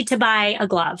 I don't need to buy a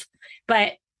glove.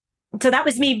 But so that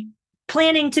was me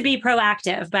planning to be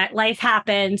proactive, but life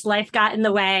happened, life got in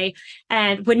the way.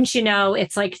 And wouldn't you know,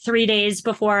 it's like 3 days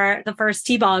before the first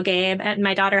T-ball game and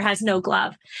my daughter has no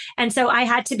glove. And so I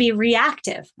had to be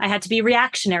reactive. I had to be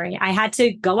reactionary. I had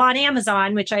to go on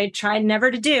Amazon, which I tried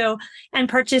never to do, and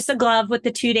purchase a glove with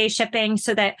the 2-day shipping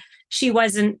so that she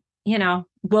wasn't,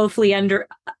 woefully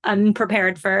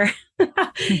unprepared for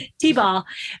T-ball.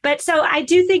 But so I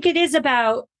do think it is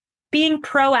about being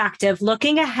proactive,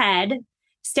 looking ahead,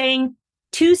 staying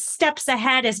 2 steps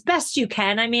ahead as best you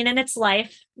can. I mean, and it's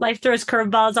life. Life throws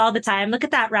curveballs all the time. Look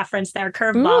at that reference there,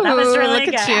 curveball. That was really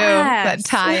good. Look at you, that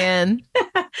tie-in.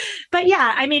 But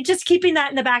yeah, I mean, just keeping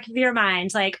that in the back of your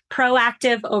mind, like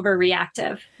proactive over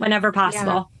reactive whenever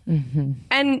possible. Yeah.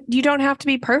 And you don't have to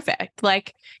be perfect.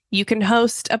 Like, you can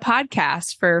host a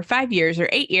podcast for 5 years or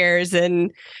 8 years,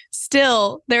 and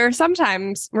still there are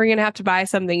sometimes we're going to have to buy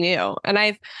something new. And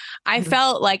I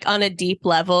felt like on a deep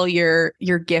level, your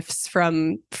gifts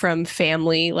from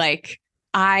family, like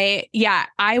I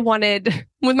wanted,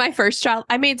 with my first child,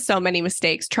 I made so many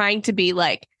mistakes trying to be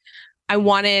like, I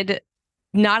wanted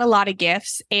not a lot of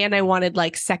gifts and I wanted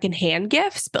like secondhand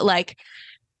gifts, but like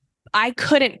I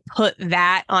couldn't put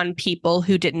that on people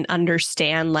who didn't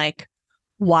understand like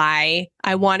why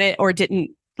I wanted or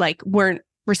weren't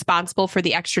responsible for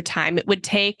the extra time it would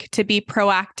take to be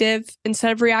proactive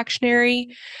instead of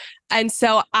reactionary. And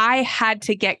so I had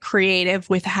to get creative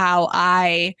with how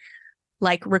I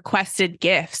like requested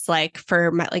gifts, like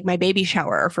for my baby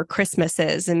shower or for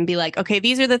Christmases, and be like, okay,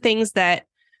 these are the things that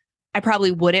I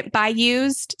probably wouldn't buy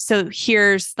used. So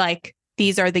here's like,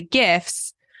 these are the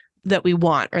gifts that we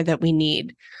want or that we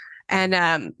need.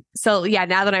 And so, yeah,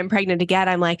 now that I'm pregnant again,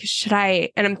 I'm like, should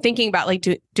I? And I'm thinking about like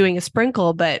doing a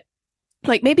sprinkle, but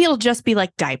like maybe it'll just be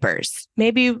like diapers.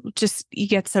 Maybe just you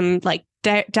get some like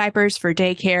diapers for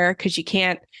daycare because you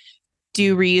can't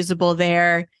do reusable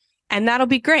there. And that'll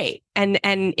be great. And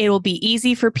it will be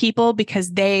easy for people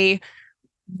because they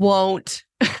won't,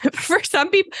 for some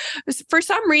people, for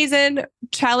some reason,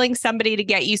 telling somebody to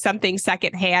get you something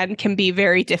secondhand can be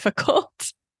very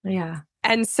difficult. Yeah.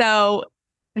 And so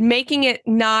making it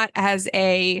not as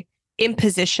a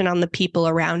imposition on the people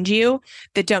around you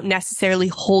that don't necessarily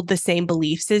hold the same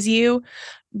beliefs as you,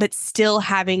 but still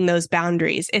having those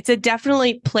boundaries. It's a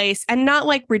definitely place, and not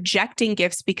like rejecting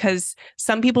gifts, because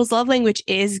some people's love language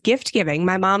is gift giving.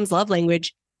 My mom's love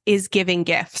language is giving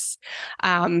gifts.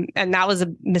 And that was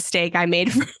a mistake I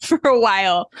made for a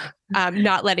while,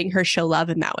 not letting her show love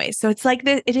in that way. So it's like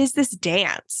it is this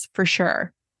dance for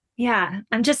sure. Yeah.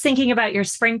 I'm just thinking about your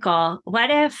sprinkle. What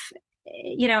if,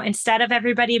 instead of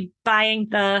everybody buying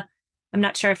I'm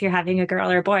not sure if you're having a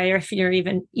girl or a boy, or if you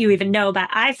even know, but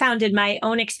I found in my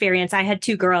own experience, I had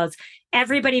 2 girls.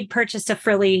 Everybody purchased a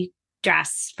frilly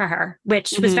dress for her,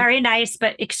 which was very nice,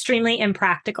 but extremely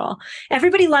impractical.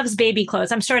 Everybody loves baby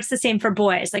clothes. I'm sure it's the same for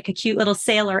boys, like a cute little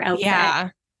sailor outfit. Yeah.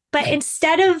 But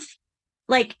instead of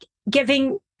like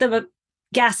giving the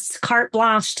guests carte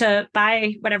blanche to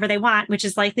buy whatever they want, which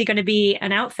is likely going to be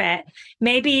an outfit,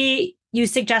 maybe you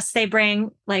suggest they bring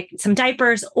like some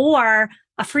diapers or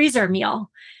a freezer meal,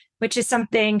 which is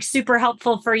something super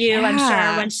helpful for you, I'm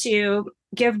sure, once you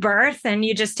give birth and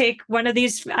you just take one of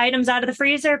these items out of the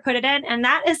freezer, put it in. And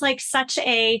that is like such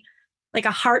a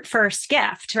heart first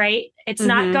gift, right? It's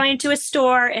not going to a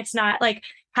store. It's not like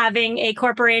having a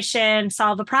corporation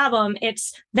solve a problem.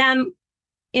 It's them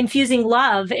infusing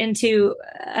love into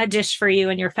a dish for you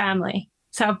and your family.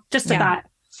 So just a thought.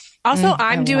 Also,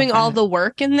 I I'm doing love all that. the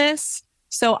work in this,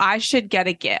 so I should get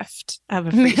a gift of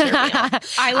a freezer meal.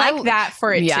 I like that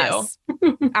for it too.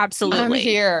 Absolutely. I'm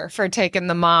here for taking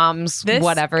the moms This-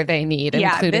 whatever they need,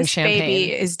 including this champagne.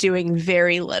 baby is doing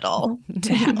very little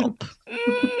to help.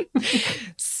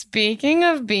 Speaking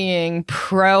of being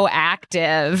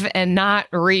proactive and not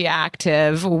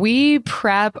reactive, we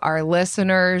prep our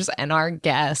listeners and our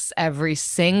guests every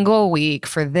single week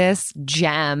for this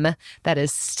gem that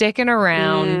is sticking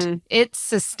around. It's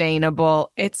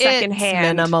sustainable. It's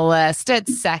secondhand. It's minimalist.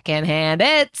 It's secondhand.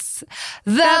 It's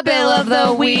the bill of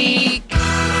the week.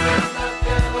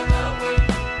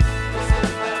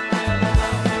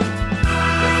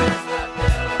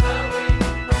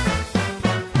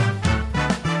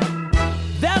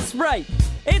 That's right.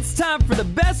 It's time for the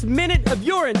best minute of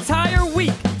your entire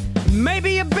week.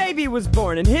 Maybe a baby was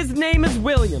born and his name is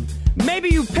William. Maybe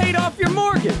you paid off your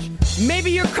mortgage.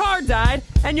 Maybe your car died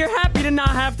and you're happy to not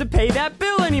have to pay that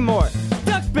bill anymore.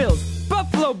 Duck bills,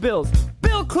 Buffalo Bills,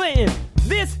 Bill Clinton.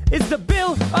 This is the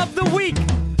bill of the week.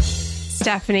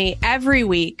 Stephanie, every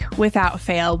week, without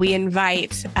fail, we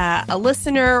invite a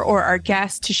listener or our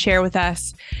guest to share with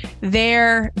us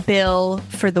their bill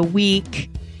for the week.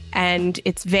 And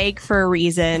it's vague for a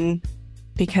reason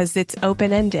because it's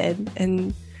open-ended.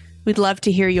 And we'd love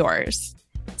to hear yours.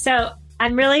 So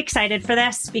I'm really excited for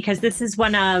this because this is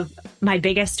one of my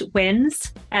biggest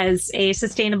wins as a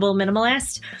sustainable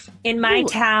minimalist. In my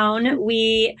town,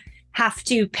 we have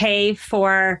to pay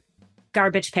for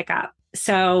garbage pickup.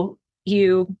 So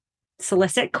you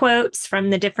solicit quotes from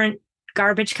the different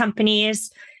garbage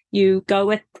companies. You go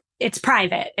with, it's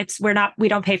private. We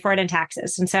don't pay for it in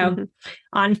taxes. And so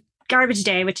on garbage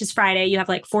day, which is Friday, you have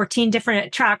like 14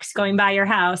 different trucks going by your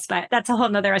house, but that's a whole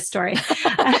nother story.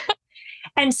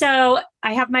 And so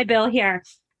I have my bill here.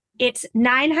 It's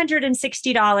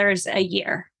 $960 a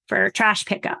year for trash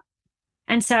pickup.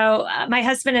 And so my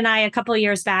husband and I, a couple of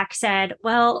years back, said,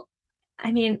 well,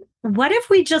 I mean, what if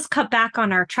we just cut back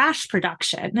on our trash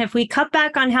production? If we cut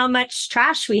back on how much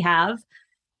trash we have,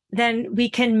 then we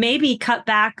can maybe cut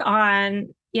back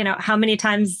on, how many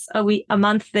times a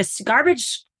month this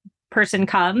garbage person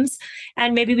comes,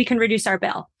 and maybe we can reduce our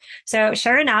bill. So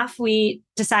sure enough, we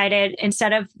decided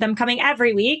instead of them coming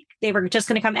every week, they were just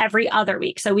going to come every other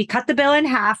week. So we cut the bill in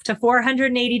half to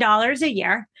 $480 a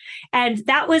year. And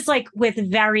that was like with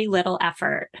very little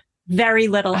effort. Very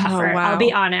little effort. Wow. I'll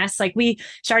be honest. Like we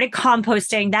started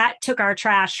composting. That took our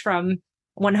trash from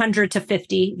 100 to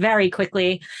 50 very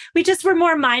quickly. We just were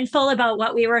more mindful about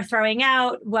what we were throwing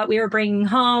out, what we were bringing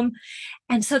home.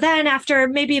 And so then after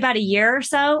maybe about a year or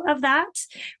so of that,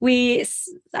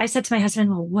 I said to my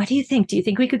husband, well, what do you think? Do you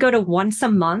think we could go to once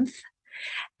a month?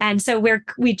 And so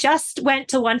we just went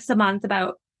to once a month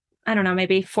about, I don't know,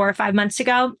 maybe 4 or 5 months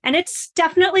ago. And it's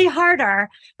definitely harder,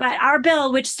 but our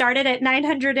bill, which started at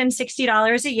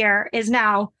 $960 a year, is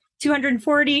now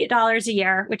 $240 a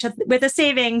year, which with a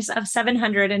savings of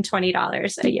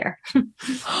 $720 a year.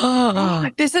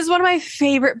 This is one of my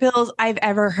favorite bills I've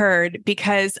ever heard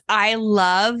because I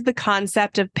love the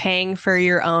concept of paying for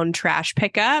your own trash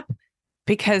pickup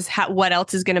because what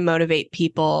else is going to motivate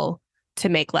people to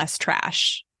make less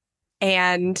trash?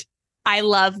 And I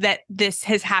love that this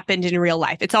has happened in real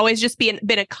life. It's always just been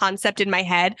a concept in my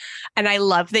head. And I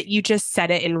love that you just said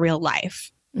it in real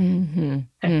life. And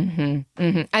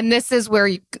this is where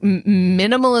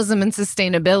minimalism and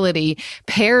sustainability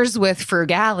pairs with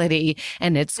frugality,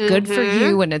 and it's good for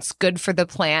you and it's good for the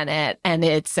planet, and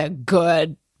it's a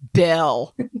good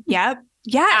bill. Yep.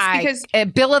 Yes, because a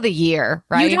bill of the year,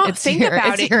 right? You don't think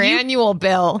about it's it. Your annual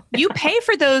bill. You pay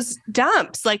for those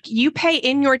dumps. Like you pay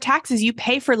in your taxes, you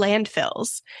pay for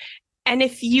landfills. And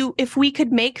if we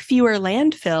could make fewer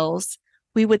landfills,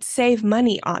 we would save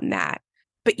money on that.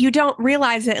 But you don't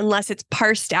realize it unless it's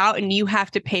parsed out and you have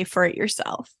to pay for it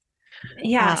yourself.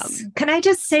 Yes. Can I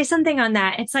just say something on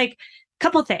that? It's like a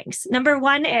couple things. Number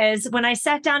one is when I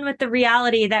sat down with the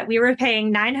reality that we were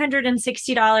paying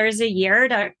 $960 a year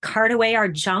to cart away our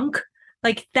junk,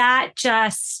 like that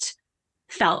just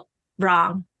felt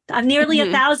wrong. Nearly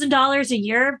 $1,000 a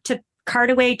year to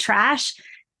cart away trash.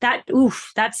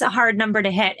 That's a hard number to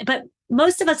hit. But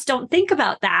most of us don't think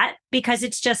about that because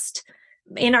it's just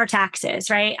in our taxes,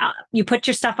 right? You put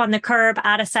your stuff on the curb,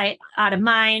 out of sight, out of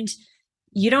mind.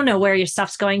 You don't know where your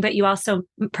stuff's going, but you also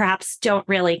perhaps don't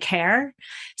really care.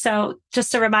 So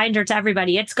just a reminder to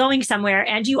everybody, it's going somewhere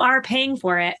and you are paying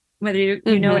for it, whether you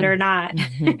know it or not.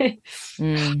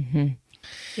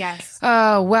 Yes.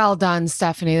 Oh, well done,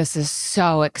 Stephanie. This is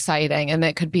so exciting. And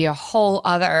it could be a whole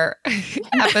other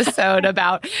episode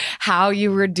about how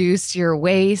you reduced your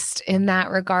waste in that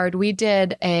regard. We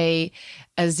did a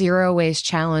zero waste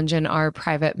challenge in our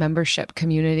private membership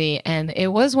community, and it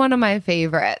was one of my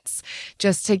favorites,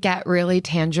 just to get really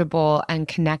tangible and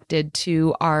connected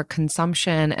to our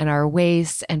consumption and our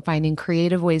waste and finding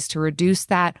creative ways to reduce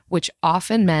that, which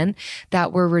often meant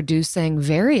that we're reducing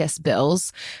various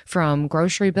bills, from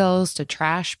grocery bills to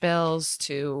trash bills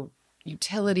to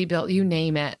utility bill, you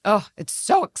name it. Oh, it's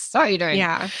so exciting.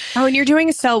 Yeah. Oh, and you're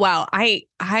doing so well. I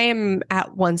am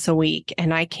at once a week,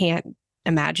 and I can't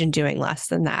imagine doing less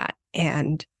than that.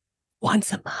 And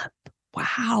once a month.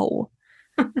 Wow.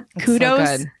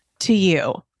 Kudos to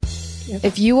you.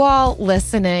 If you all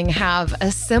listening have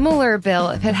a similar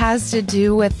bill, if it has to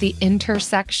do with the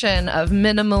intersection of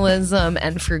minimalism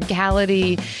and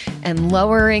frugality and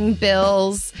lowering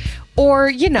bills, or,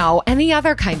 you know, any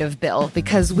other kind of bill,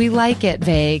 because we like it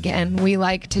vague and we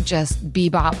like to just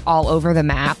bebop all over the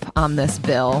map on this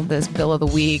bill of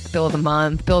the week, bill of the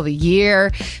month, bill of the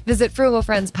year. Visit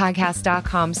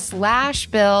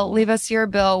frugalfriendspodcast.com/bill. Leave us your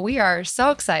bill. We are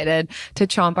so excited to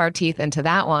chomp our teeth into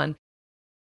that one.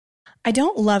 I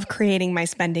don't love creating my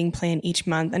spending plan each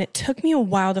month, and it took me a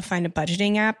while to find a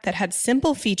budgeting app that had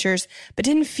simple features but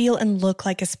didn't feel and look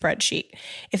like a spreadsheet.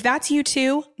 If that's you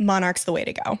too, Monarch's the way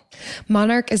to go.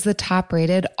 Monarch is the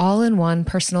top-rated all-in-one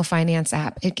personal finance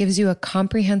app. It gives you a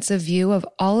comprehensive view of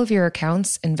all of your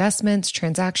accounts, investments,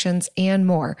 transactions, and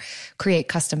more. Create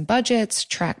custom budgets,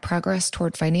 track progress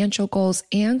toward financial goals,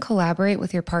 and collaborate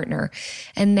with your partner.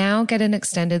 And now get an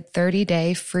extended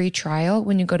 30-day free trial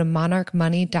when you go to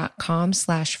monarchmoney.com/frugal.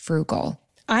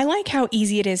 I like how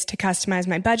easy it is to customize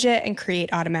my budget and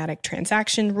create automatic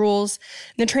transaction rules.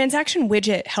 The transaction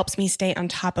widget helps me stay on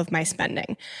top of my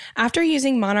spending. After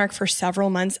using Monarch for several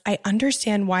months, I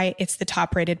understand why it's the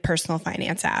top-rated personal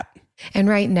finance app. And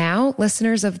right now,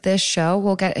 listeners of this show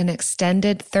will get an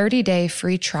extended 30-day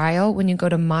free trial when you go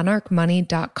to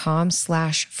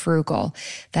monarchmoney.com/frugal.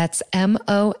 That's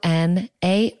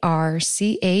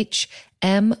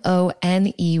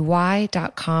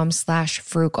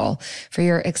monarchmoney.com/frugal. For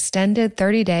your extended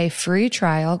 30-day free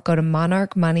trial, go to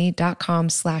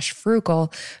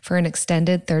monarchmoney.com/frugal for an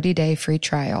extended 30-day free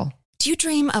trial. Do you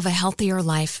dream of a healthier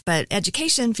life, but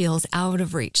education feels out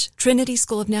of reach? Trinity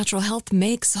School of Natural Health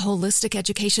makes holistic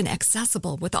education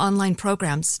accessible with online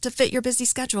programs to fit your busy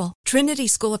schedule. Trinity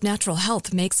School of Natural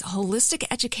Health makes holistic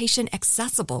education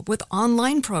accessible with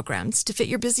online programs to fit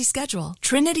your busy schedule.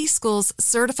 Trinity School's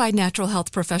Certified Natural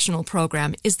Health Professional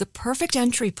Program is the perfect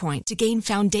entry point to gain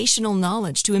foundational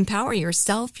knowledge to empower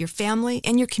yourself, your family,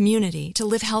 and your community to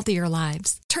live healthier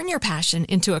lives. Turn your passion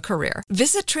into a career.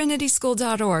 Visit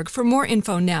trinityschool.org for more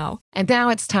info now. And now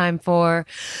it's time for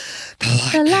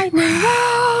the lightning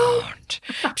round.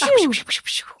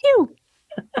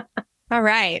 All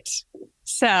right.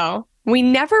 So we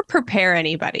never prepare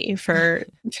anybody for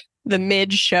the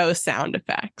mid-show sound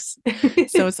effects.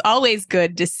 So it's always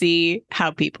good to see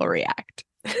how people react.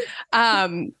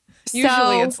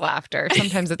 Usually it's laughter.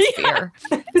 Sometimes it's fear.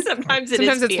 Sometimes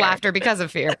it's fear. laughter because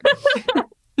of fear.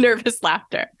 Nervous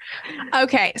laughter.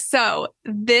 Okay, so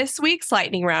this week's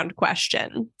lightning round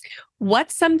question.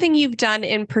 What's something you've done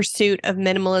in pursuit of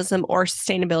minimalism or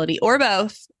sustainability, or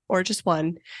both, or just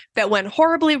one, that went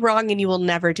horribly wrong and you will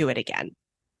never do it again?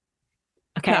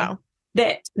 Okay. So,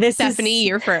 this Stephanie, is,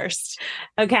 you're first.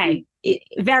 Okay.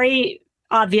 Very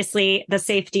obviously the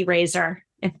safety razor.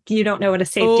 If you don't know what a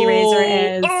safety razor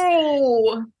is,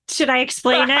 should I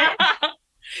explain it?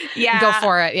 Yeah. Go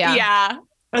for it. Yeah. Yeah.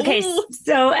 Okay,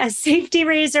 so a safety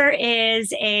razor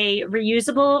is a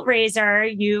reusable razor.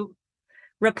 You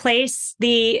replace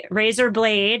the razor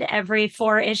blade every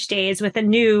 4-ish days with a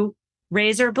new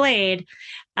razor blade.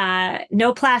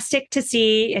 No plastic to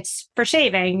see. It's for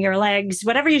shaving your legs,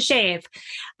 whatever you shave.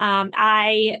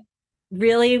 I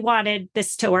really wanted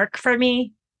this to work for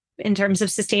me in terms of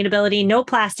sustainability. No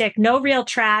plastic, no real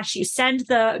trash. You send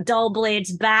the dull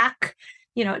blades back.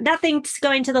 You know, nothing's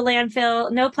going to the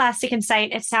landfill, no plastic in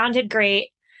sight. It sounded great.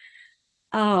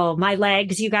 Oh, my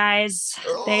legs, you guys,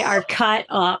 they are cut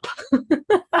up.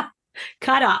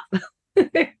 Cut up.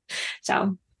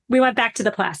 So we went back to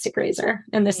the plastic razor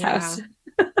in this house.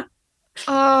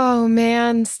 Oh,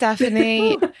 man,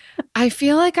 Stephanie, I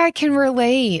feel like I can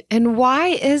relate. And why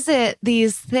is it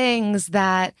these things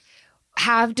that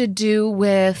have to do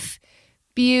with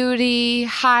beauty,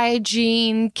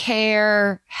 hygiene,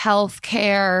 care,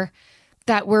 healthcare,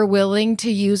 that we're willing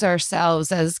to use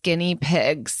ourselves as guinea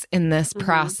pigs in this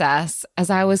process. As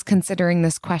I was considering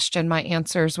this question, my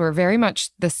answers were very much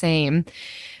the same.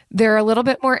 They're a little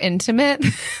bit more intimate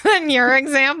than your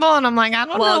example. And I'm like, I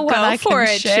don't know what I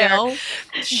can share. Jill.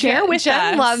 Share with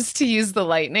Jen us. loves to use the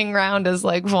lightning round as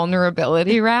like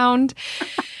vulnerability round.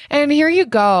 And here you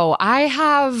go. I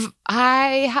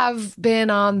have been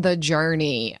on the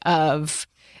journey of,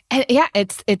 and yeah,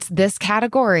 it's this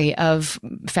category of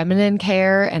feminine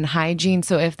care and hygiene.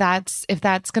 So if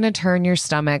that's going to turn your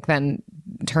stomach, then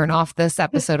turn off this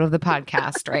episode of the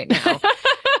podcast right now.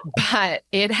 But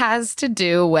it has to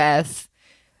do with,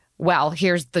 well,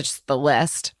 here's just the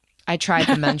list. I tried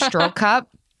the menstrual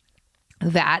cup.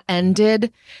 That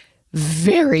ended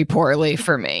very poorly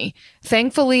for me.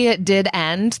 Thankfully, it did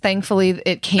end. Thankfully,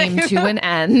 it came to an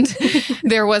end.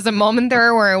 There was a moment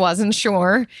there where I wasn't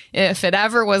sure if it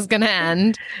ever was going to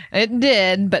end. It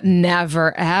did, but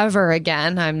never, ever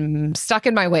again. I'm stuck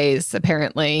in my ways,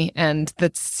 apparently, and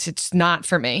it's not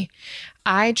for me.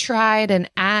 I tried an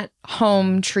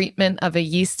at-home treatment of a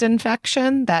yeast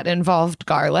infection that involved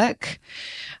garlic.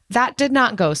 That did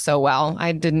not go so well.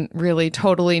 I didn't really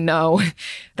totally know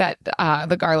that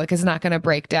the garlic is not going to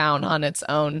break down on its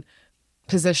own,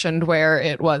 positioned where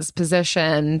it was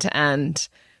positioned, and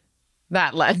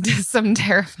that led to some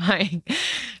terrifying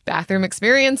bathroom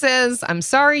experiences. I'm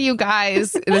sorry, you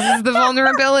guys. This is the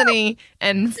vulnerability.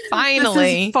 And finally,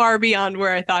 this is far beyond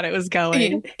where I thought it was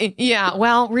going. Yeah.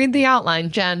 Well, read the outline,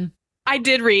 Jen. I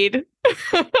did read.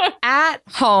 At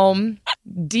home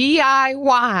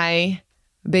DIY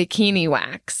bikini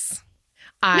wax.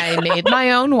 I made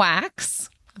my own wax.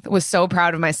 I was so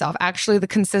proud of myself. Actually, the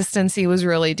consistency was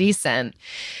really decent.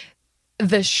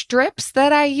 The strips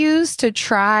that I used to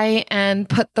try and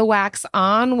put the wax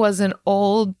on was an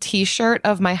old t-shirt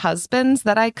of my husband's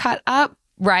that I cut up,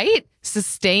 right?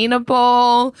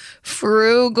 Sustainable,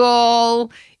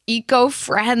 frugal,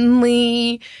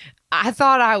 eco-friendly. I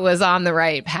thought I was on the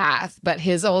right path, but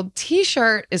his old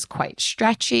t-shirt is quite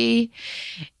stretchy,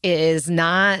 it's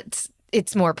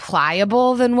more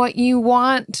pliable than what you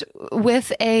want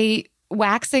with a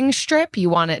waxing strip. You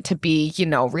want it to be,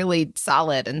 really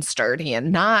solid and sturdy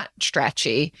and not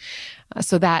stretchy.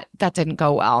 So that didn't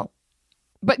go well.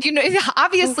 But,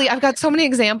 obviously I've got so many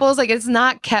examples. Like, it's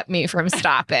not kept me from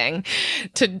stopping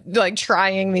to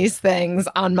trying these things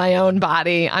on my own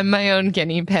body. I'm my own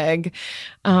guinea pig.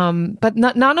 But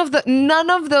none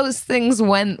of those things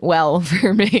went well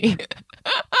for me.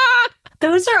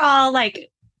 Those are all like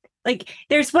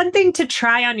there's one thing to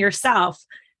try on yourself,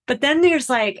 but then there's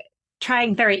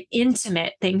trying very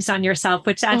intimate things on yourself,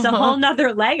 which adds a whole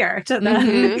nother layer to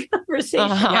the conversation.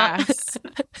 Yes.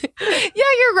 Yeah,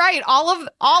 you're right. All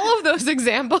of those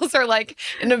examples are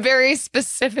in a very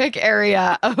specific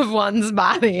area of one's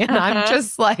body. And I'm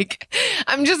just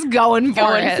going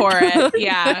for it.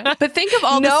 Yeah. But think of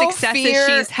all the successes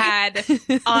she's had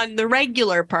on the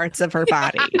regular parts of her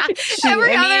body.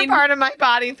 Every other part of my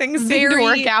body, things seem to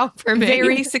work out for me.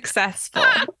 Very successful.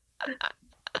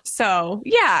 So,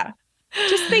 yeah.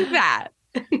 Just think that.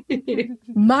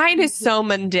 Mine is so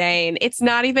mundane. It's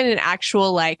not even an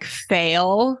actual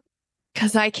fail,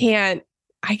 because I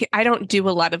don't do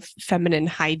a lot of feminine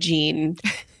hygiene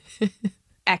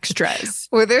extras.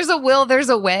 Where there's a will, there's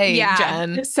a way, yeah.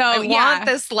 Jen. So I want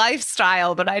this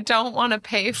lifestyle, but I don't want to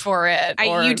pay for it.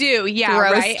 You do, yeah,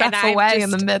 throw right. stuff and away in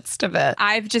the midst of it.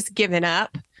 I've just given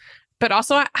up. But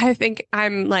also, I think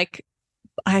I'm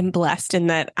blessed in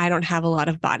that I don't have a lot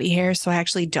of body hair, so I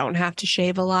actually don't have to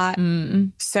shave a lot.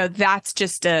 So that's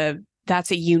a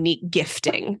unique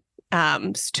gifting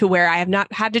to where I have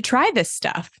not had to try this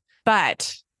stuff.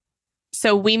 But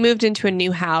so we moved into a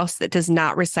new house that does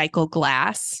not recycle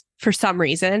glass for some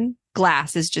reason.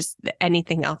 Glass is just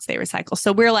anything else they recycle.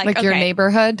 So we're okay, your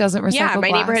neighborhood doesn't recycle yeah, my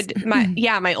glass?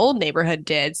 neighborhood, my old neighborhood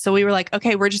did. So we were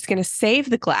okay, we're just going to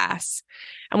save the glass.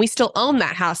 And we still own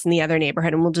that house in the other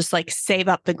neighborhood, and we'll just save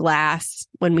up the glass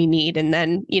when we need. And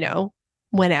then,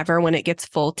 when it gets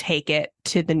full, take it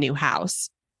to the new house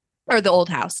or the old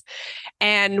house.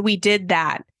 And we did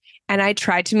that. And I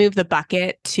tried to move the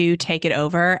bucket to take it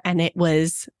over. And it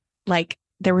was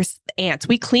there was ants.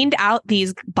 We cleaned out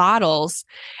these bottles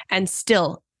and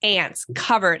still ants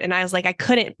covered. And I was I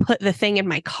couldn't put the thing in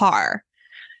my car.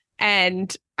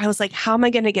 And I was how am I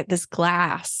going to get this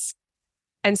glass?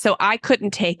 And so I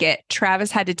couldn't take it.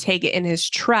 Travis had to take it in his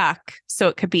truck so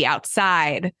it could be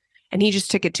outside. And he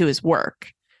just took it to his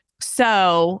work.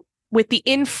 So with the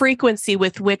infrequency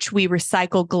with which we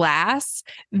recycle glass,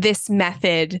 this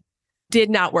method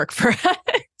did not work for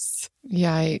us.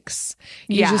 Yikes.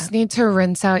 You Yeah. just need to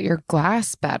rinse out your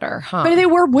glass better, huh? But they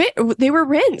were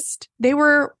rinsed. They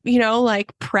were,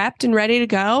 like prepped and ready to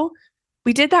go.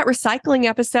 We did that recycling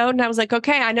episode and I was like,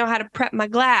 okay, I know how to prep my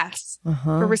glass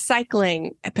for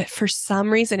recycling. But for some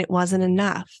reason, it wasn't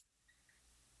enough.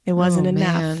 It wasn't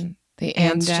enough. Man. The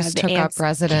ants just took up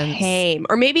residence. Came.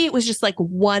 Or maybe it was just like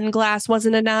one glass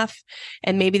wasn't enough.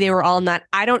 And maybe they were all not.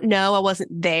 I don't know. I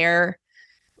wasn't there.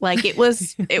 Like it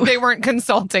was. They weren't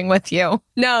consulting with you.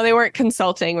 No, they weren't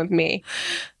consulting with me.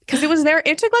 Because it was there.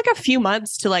 It took like a few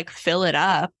months to like fill it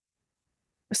up.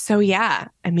 So yeah.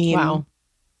 I mean. Wow.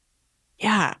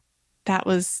 Yeah, that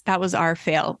was our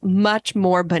fail. Much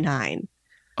more benign.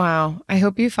 Wow. I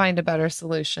hope you find a better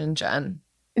solution, Jen.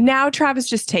 Now Travis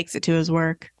just takes it to his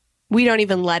work. We don't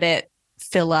even let it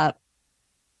fill up.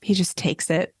 He just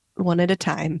takes it one at a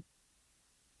time.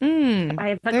 I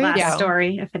have a glass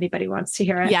story if anybody wants to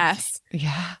hear it. Yes.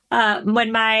 Yeah.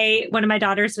 When one of my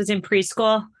daughters was in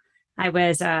preschool, I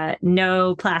was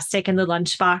no plastic in the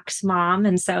lunchbox mom.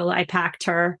 And so I packed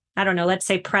her, I don't know, let's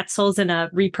say pretzels in a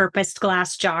repurposed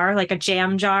glass jar, like a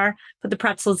jam jar, put the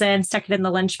pretzels in, stuck it in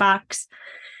the lunchbox.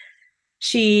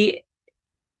 She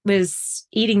was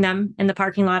eating them in the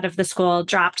parking lot of the school,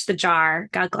 dropped the jar,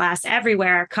 got glass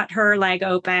everywhere, cut her leg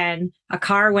open. A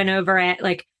car went over it.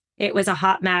 Like it was a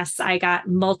hot mess. I got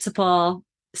multiple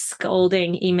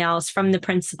scolding emails from the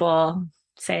principal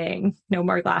saying no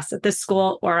more glass at this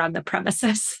school or on the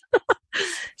premises.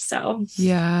 So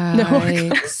yeah,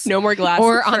 no more glass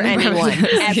or for anyone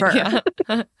ever.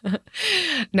 Yeah.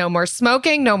 No more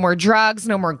smoking, no more drugs,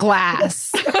 no more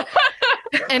glass.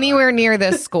 Anywhere near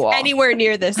this school. Anywhere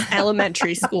near this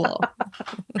elementary school.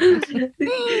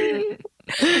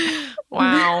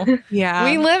 Wow. Yeah.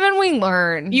 We live and we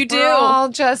learn. You do. We're all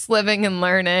just living and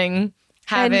learning,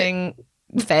 having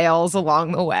fails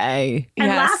along the way. And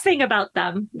laughing about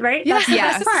them, right? Yes.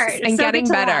 That's the best part. And so getting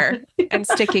better and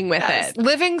sticking with it.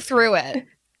 Living through it.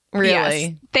 Really.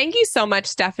 Yes. Thank you so much,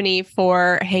 Stephanie,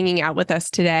 for hanging out with us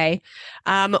today.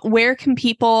 Where can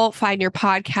people find your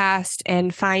podcast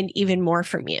and find even more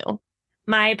from you?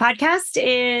 My podcast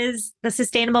is The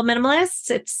Sustainable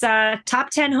Minimalists. It's top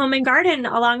 10 home and garden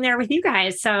along there with you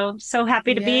guys. So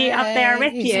happy to be up there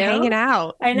with you. Hanging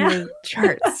out. I know. On the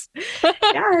charts.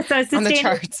 Yeah. So on the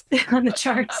charts. On the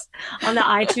charts. On the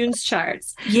iTunes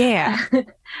charts. Yeah.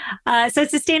 So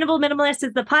Sustainable Minimalist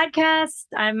is the podcast.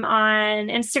 I'm on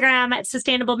Instagram at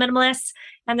Sustainable Minimalists.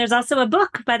 And there's also a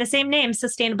book by the same name,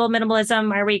 Sustainable Minimalism,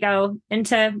 where we go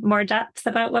into more depth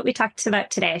about what we talked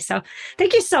about today. So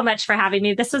thank you so much for having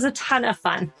me. This was a ton of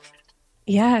fun.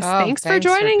 Yes. Thanks for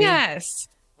joining us.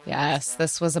 Yes,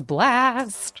 this was a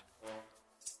blast.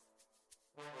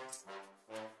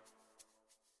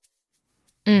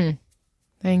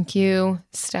 Thank you,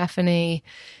 Stephanie.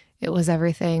 It was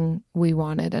everything we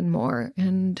wanted and more.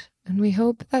 And we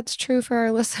hope that's true for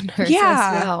our listeners as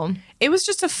well. It was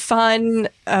just a fun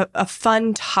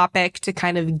topic to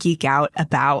kind of geek out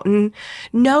about and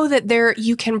know that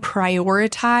you can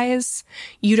prioritize.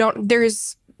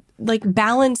 There's like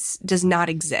balance does not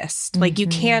exist. Like you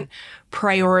can't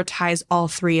prioritize all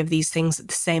three of these things at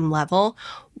the same level.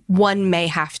 One may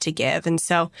have to give. And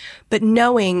so, but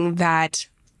knowing that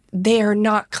they are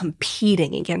not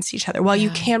competing against each other. While you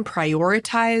can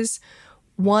prioritize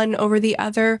one over the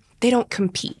other, they don't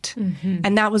compete.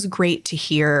 And that was great to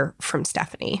hear from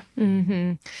Stephanie.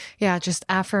 Yeah, just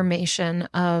affirmation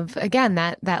of, again,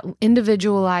 that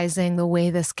individualizing the way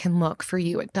this can look for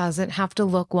you. It doesn't have to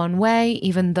look one way,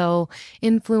 even though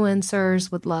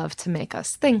influencers would love to make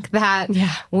us think that.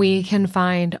 We can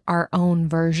find our own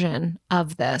version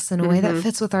of this in a way that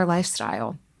fits with our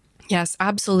lifestyle. Yes,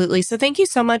 absolutely. So thank you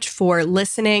so much for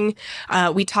listening.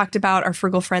 We talked about our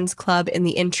Frugal Friends Club in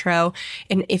the intro.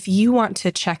 And if you want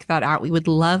to check that out, we would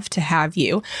love to have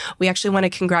you. We actually want to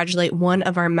congratulate one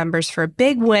of our members for a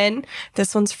big win.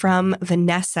 This one's from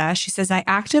Vanessa. She says, I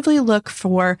actively look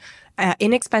for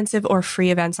inexpensive or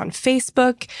free events on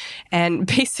Facebook and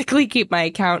basically keep my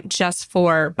account just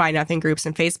for Buy Nothing groups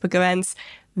and Facebook events.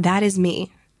 That is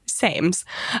me. Sames.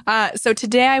 So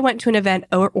today I went to an event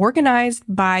organized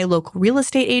by local real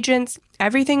estate agents.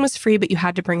 Everything was free, but you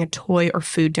had to bring a toy or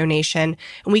food donation.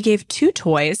 And we gave 2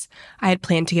 toys. I had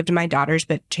planned to give to my daughters,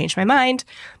 but changed my mind.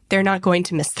 They're not going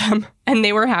to miss them. And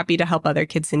they were happy to help other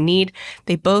kids in need.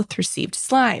 They both received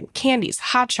slime, candies,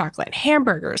 hot chocolate,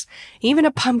 hamburgers, even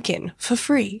a pumpkin for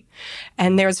free.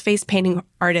 And there was face painting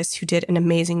artists who did an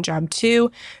amazing job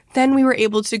too. Then we were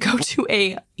able to go to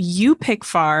a U-Pick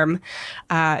farm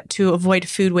to avoid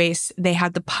food waste. They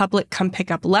had the public come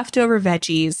pick up leftover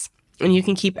veggies And you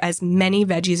can keep as many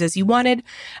veggies as you wanted,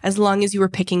 as long as you were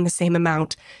picking the same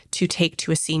amount to take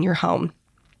to a senior home.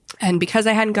 And because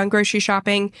I hadn't gone grocery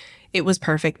shopping, it was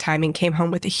perfect timing. Came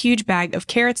home with a huge bag of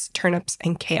carrots, turnips,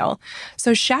 and kale.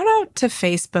 So shout out to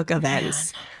Facebook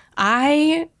events.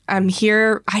 I am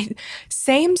here.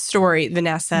 Same story,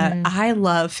 Vanessa. I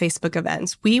love Facebook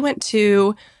events. We went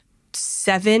to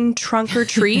 7 trunk or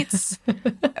treats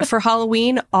for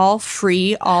Halloween, all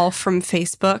free, all from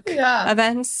Facebook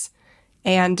events.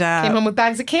 And came home with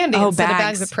bags of candy instead of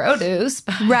bags of produce.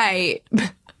 Right.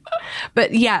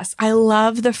 But yes, I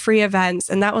love the free events.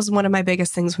 And that was one of my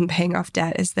biggest things when paying off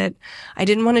debt, is that I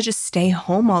didn't want to just stay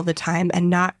home all the time and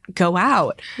not go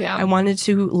out. Yeah. I wanted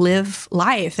to live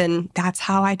life. And that's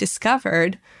how I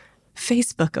discovered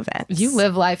Facebook events. You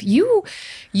live life. You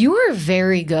are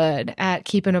very good at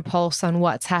keeping a pulse on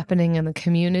what's happening in the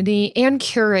community and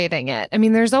curating it. I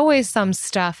mean, there's always some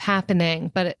stuff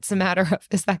happening, but it's a matter of,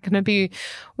 is that going to be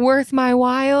worth my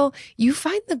while? You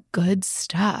find the good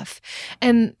stuff.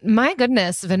 And my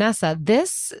goodness, Vanessa,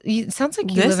 it sounds like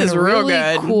you live in a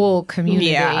really cool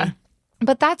community. Yeah.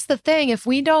 But that's the thing. If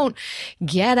we don't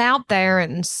get out there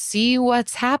and see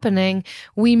what's happening,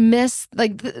 we miss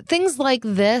things like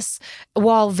this,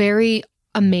 while very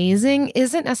amazing,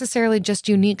 isn't necessarily just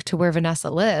unique to where Vanessa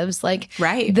lives.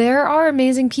 Right. There are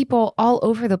amazing people all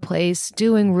over the place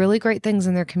doing really great things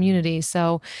in their community.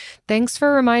 So thanks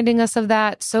for reminding us of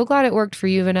that. So glad it worked for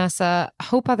you, Vanessa.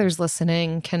 Hope others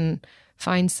listening can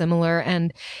find similar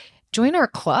and join our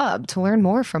club to learn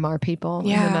more from our people in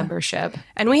the membership.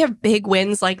 And we have big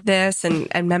wins like this and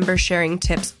member sharing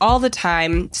tips all the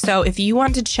time. So if you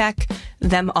want to check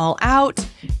them all out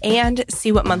and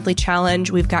see what monthly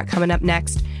challenge we've got coming up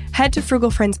next, head to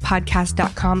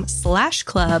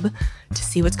frugalfriendspodcast.com/club to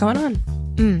see what's going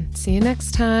on. See you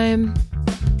next time.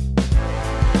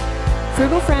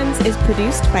 Frugal Friends is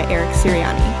produced by Eric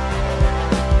Siriani.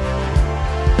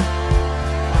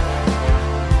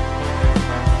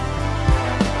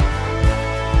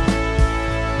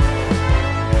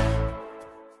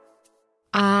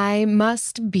 I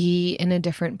must be in a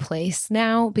different place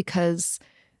now, because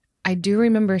I do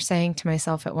remember saying to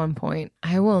myself at one point,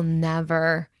 I will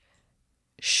never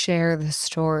share the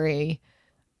story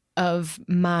of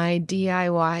my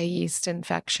DIY yeast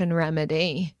infection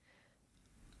remedy.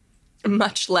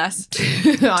 Much less to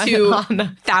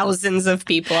thousands of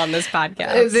people on this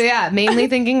podcast. Yeah, mainly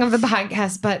thinking of the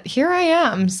podcast, but here I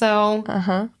am. So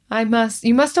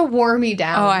you must have wore me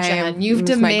down, Jen. You've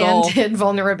demanded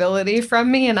vulnerability from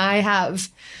me, and I have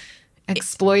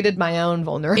exploited my own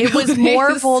vulnerability. It was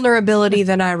more vulnerability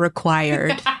than I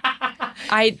required.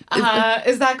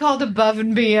 Is that called above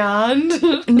and beyond?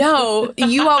 No,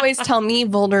 you always tell me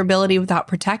vulnerability without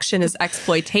protection is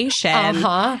exploitation. And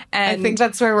I think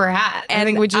that's where we're at. I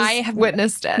think we just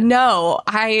witnessed it. No,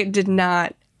 I did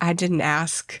not. I didn't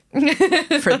ask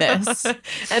for this.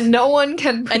 And no one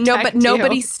can protect you. But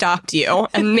nobody stopped you.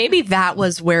 And maybe that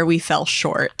was where we fell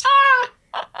short.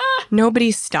 Nobody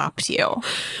stopped you.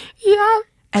 Yeah.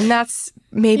 And that's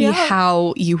maybe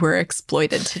how you were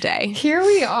exploited today. Here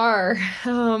we are.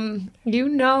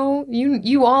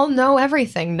 You all know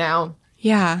everything now.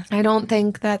 Yeah. I don't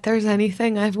think that there's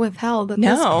anything I've withheld at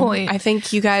this point. I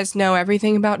think you guys know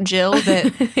everything about Jill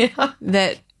that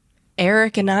that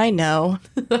Eric and I know.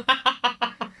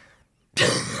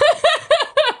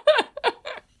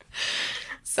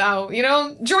 So,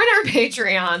 join our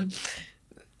Patreon.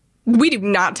 We do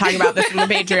not talk about this in the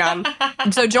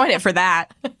Patreon. So join it for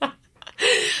that.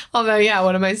 Although,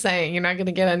 what am I saying? You're not going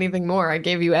to get anything more. I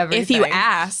gave you everything. If you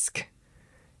ask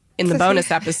in the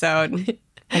bonus episode,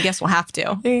 I guess we'll have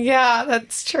to. Yeah,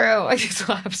 that's true. I guess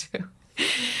we'll have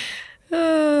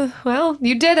to. Well,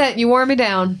 you did it. You wore me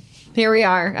down. Here we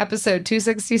are, episode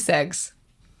 266.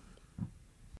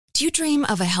 Do you dream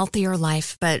of a healthier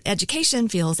life, but education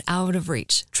feels out of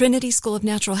reach? Trinity School of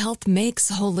Natural Health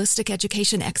makes holistic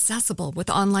education accessible with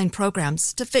online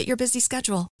programs to fit your busy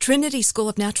schedule. Trinity School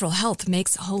of Natural Health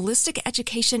makes holistic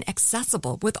education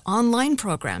accessible with online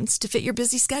programs to fit your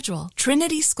busy schedule.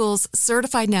 Trinity School's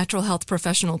Certified Natural Health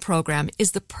Professional Program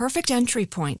is the perfect entry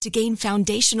point to gain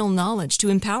foundational knowledge to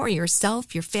empower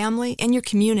yourself, your family, and your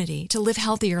community to live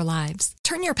healthier lives.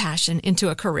 Turn your passion into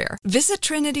a career. Visit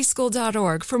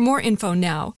trinityschool.org for more info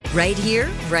now. Right here,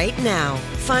 right now.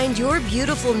 Find your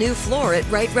beautiful new floor at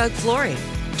Right Rug Flooring.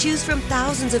 Choose from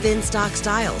thousands of in-stock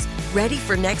styles, ready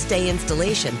for next day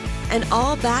installation, and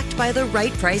all backed by the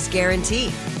right price guarantee.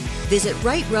 Visit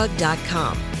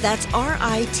rightrug.com. That's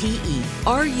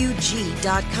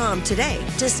RITERUG.com today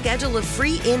to schedule a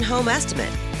free in-home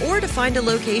estimate or to find a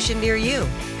location near you.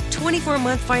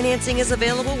 24-month financing is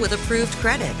available with approved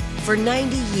credit. For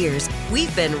 90 years,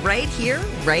 we've been right here,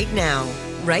 right now.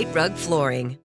 Right Rug Flooring.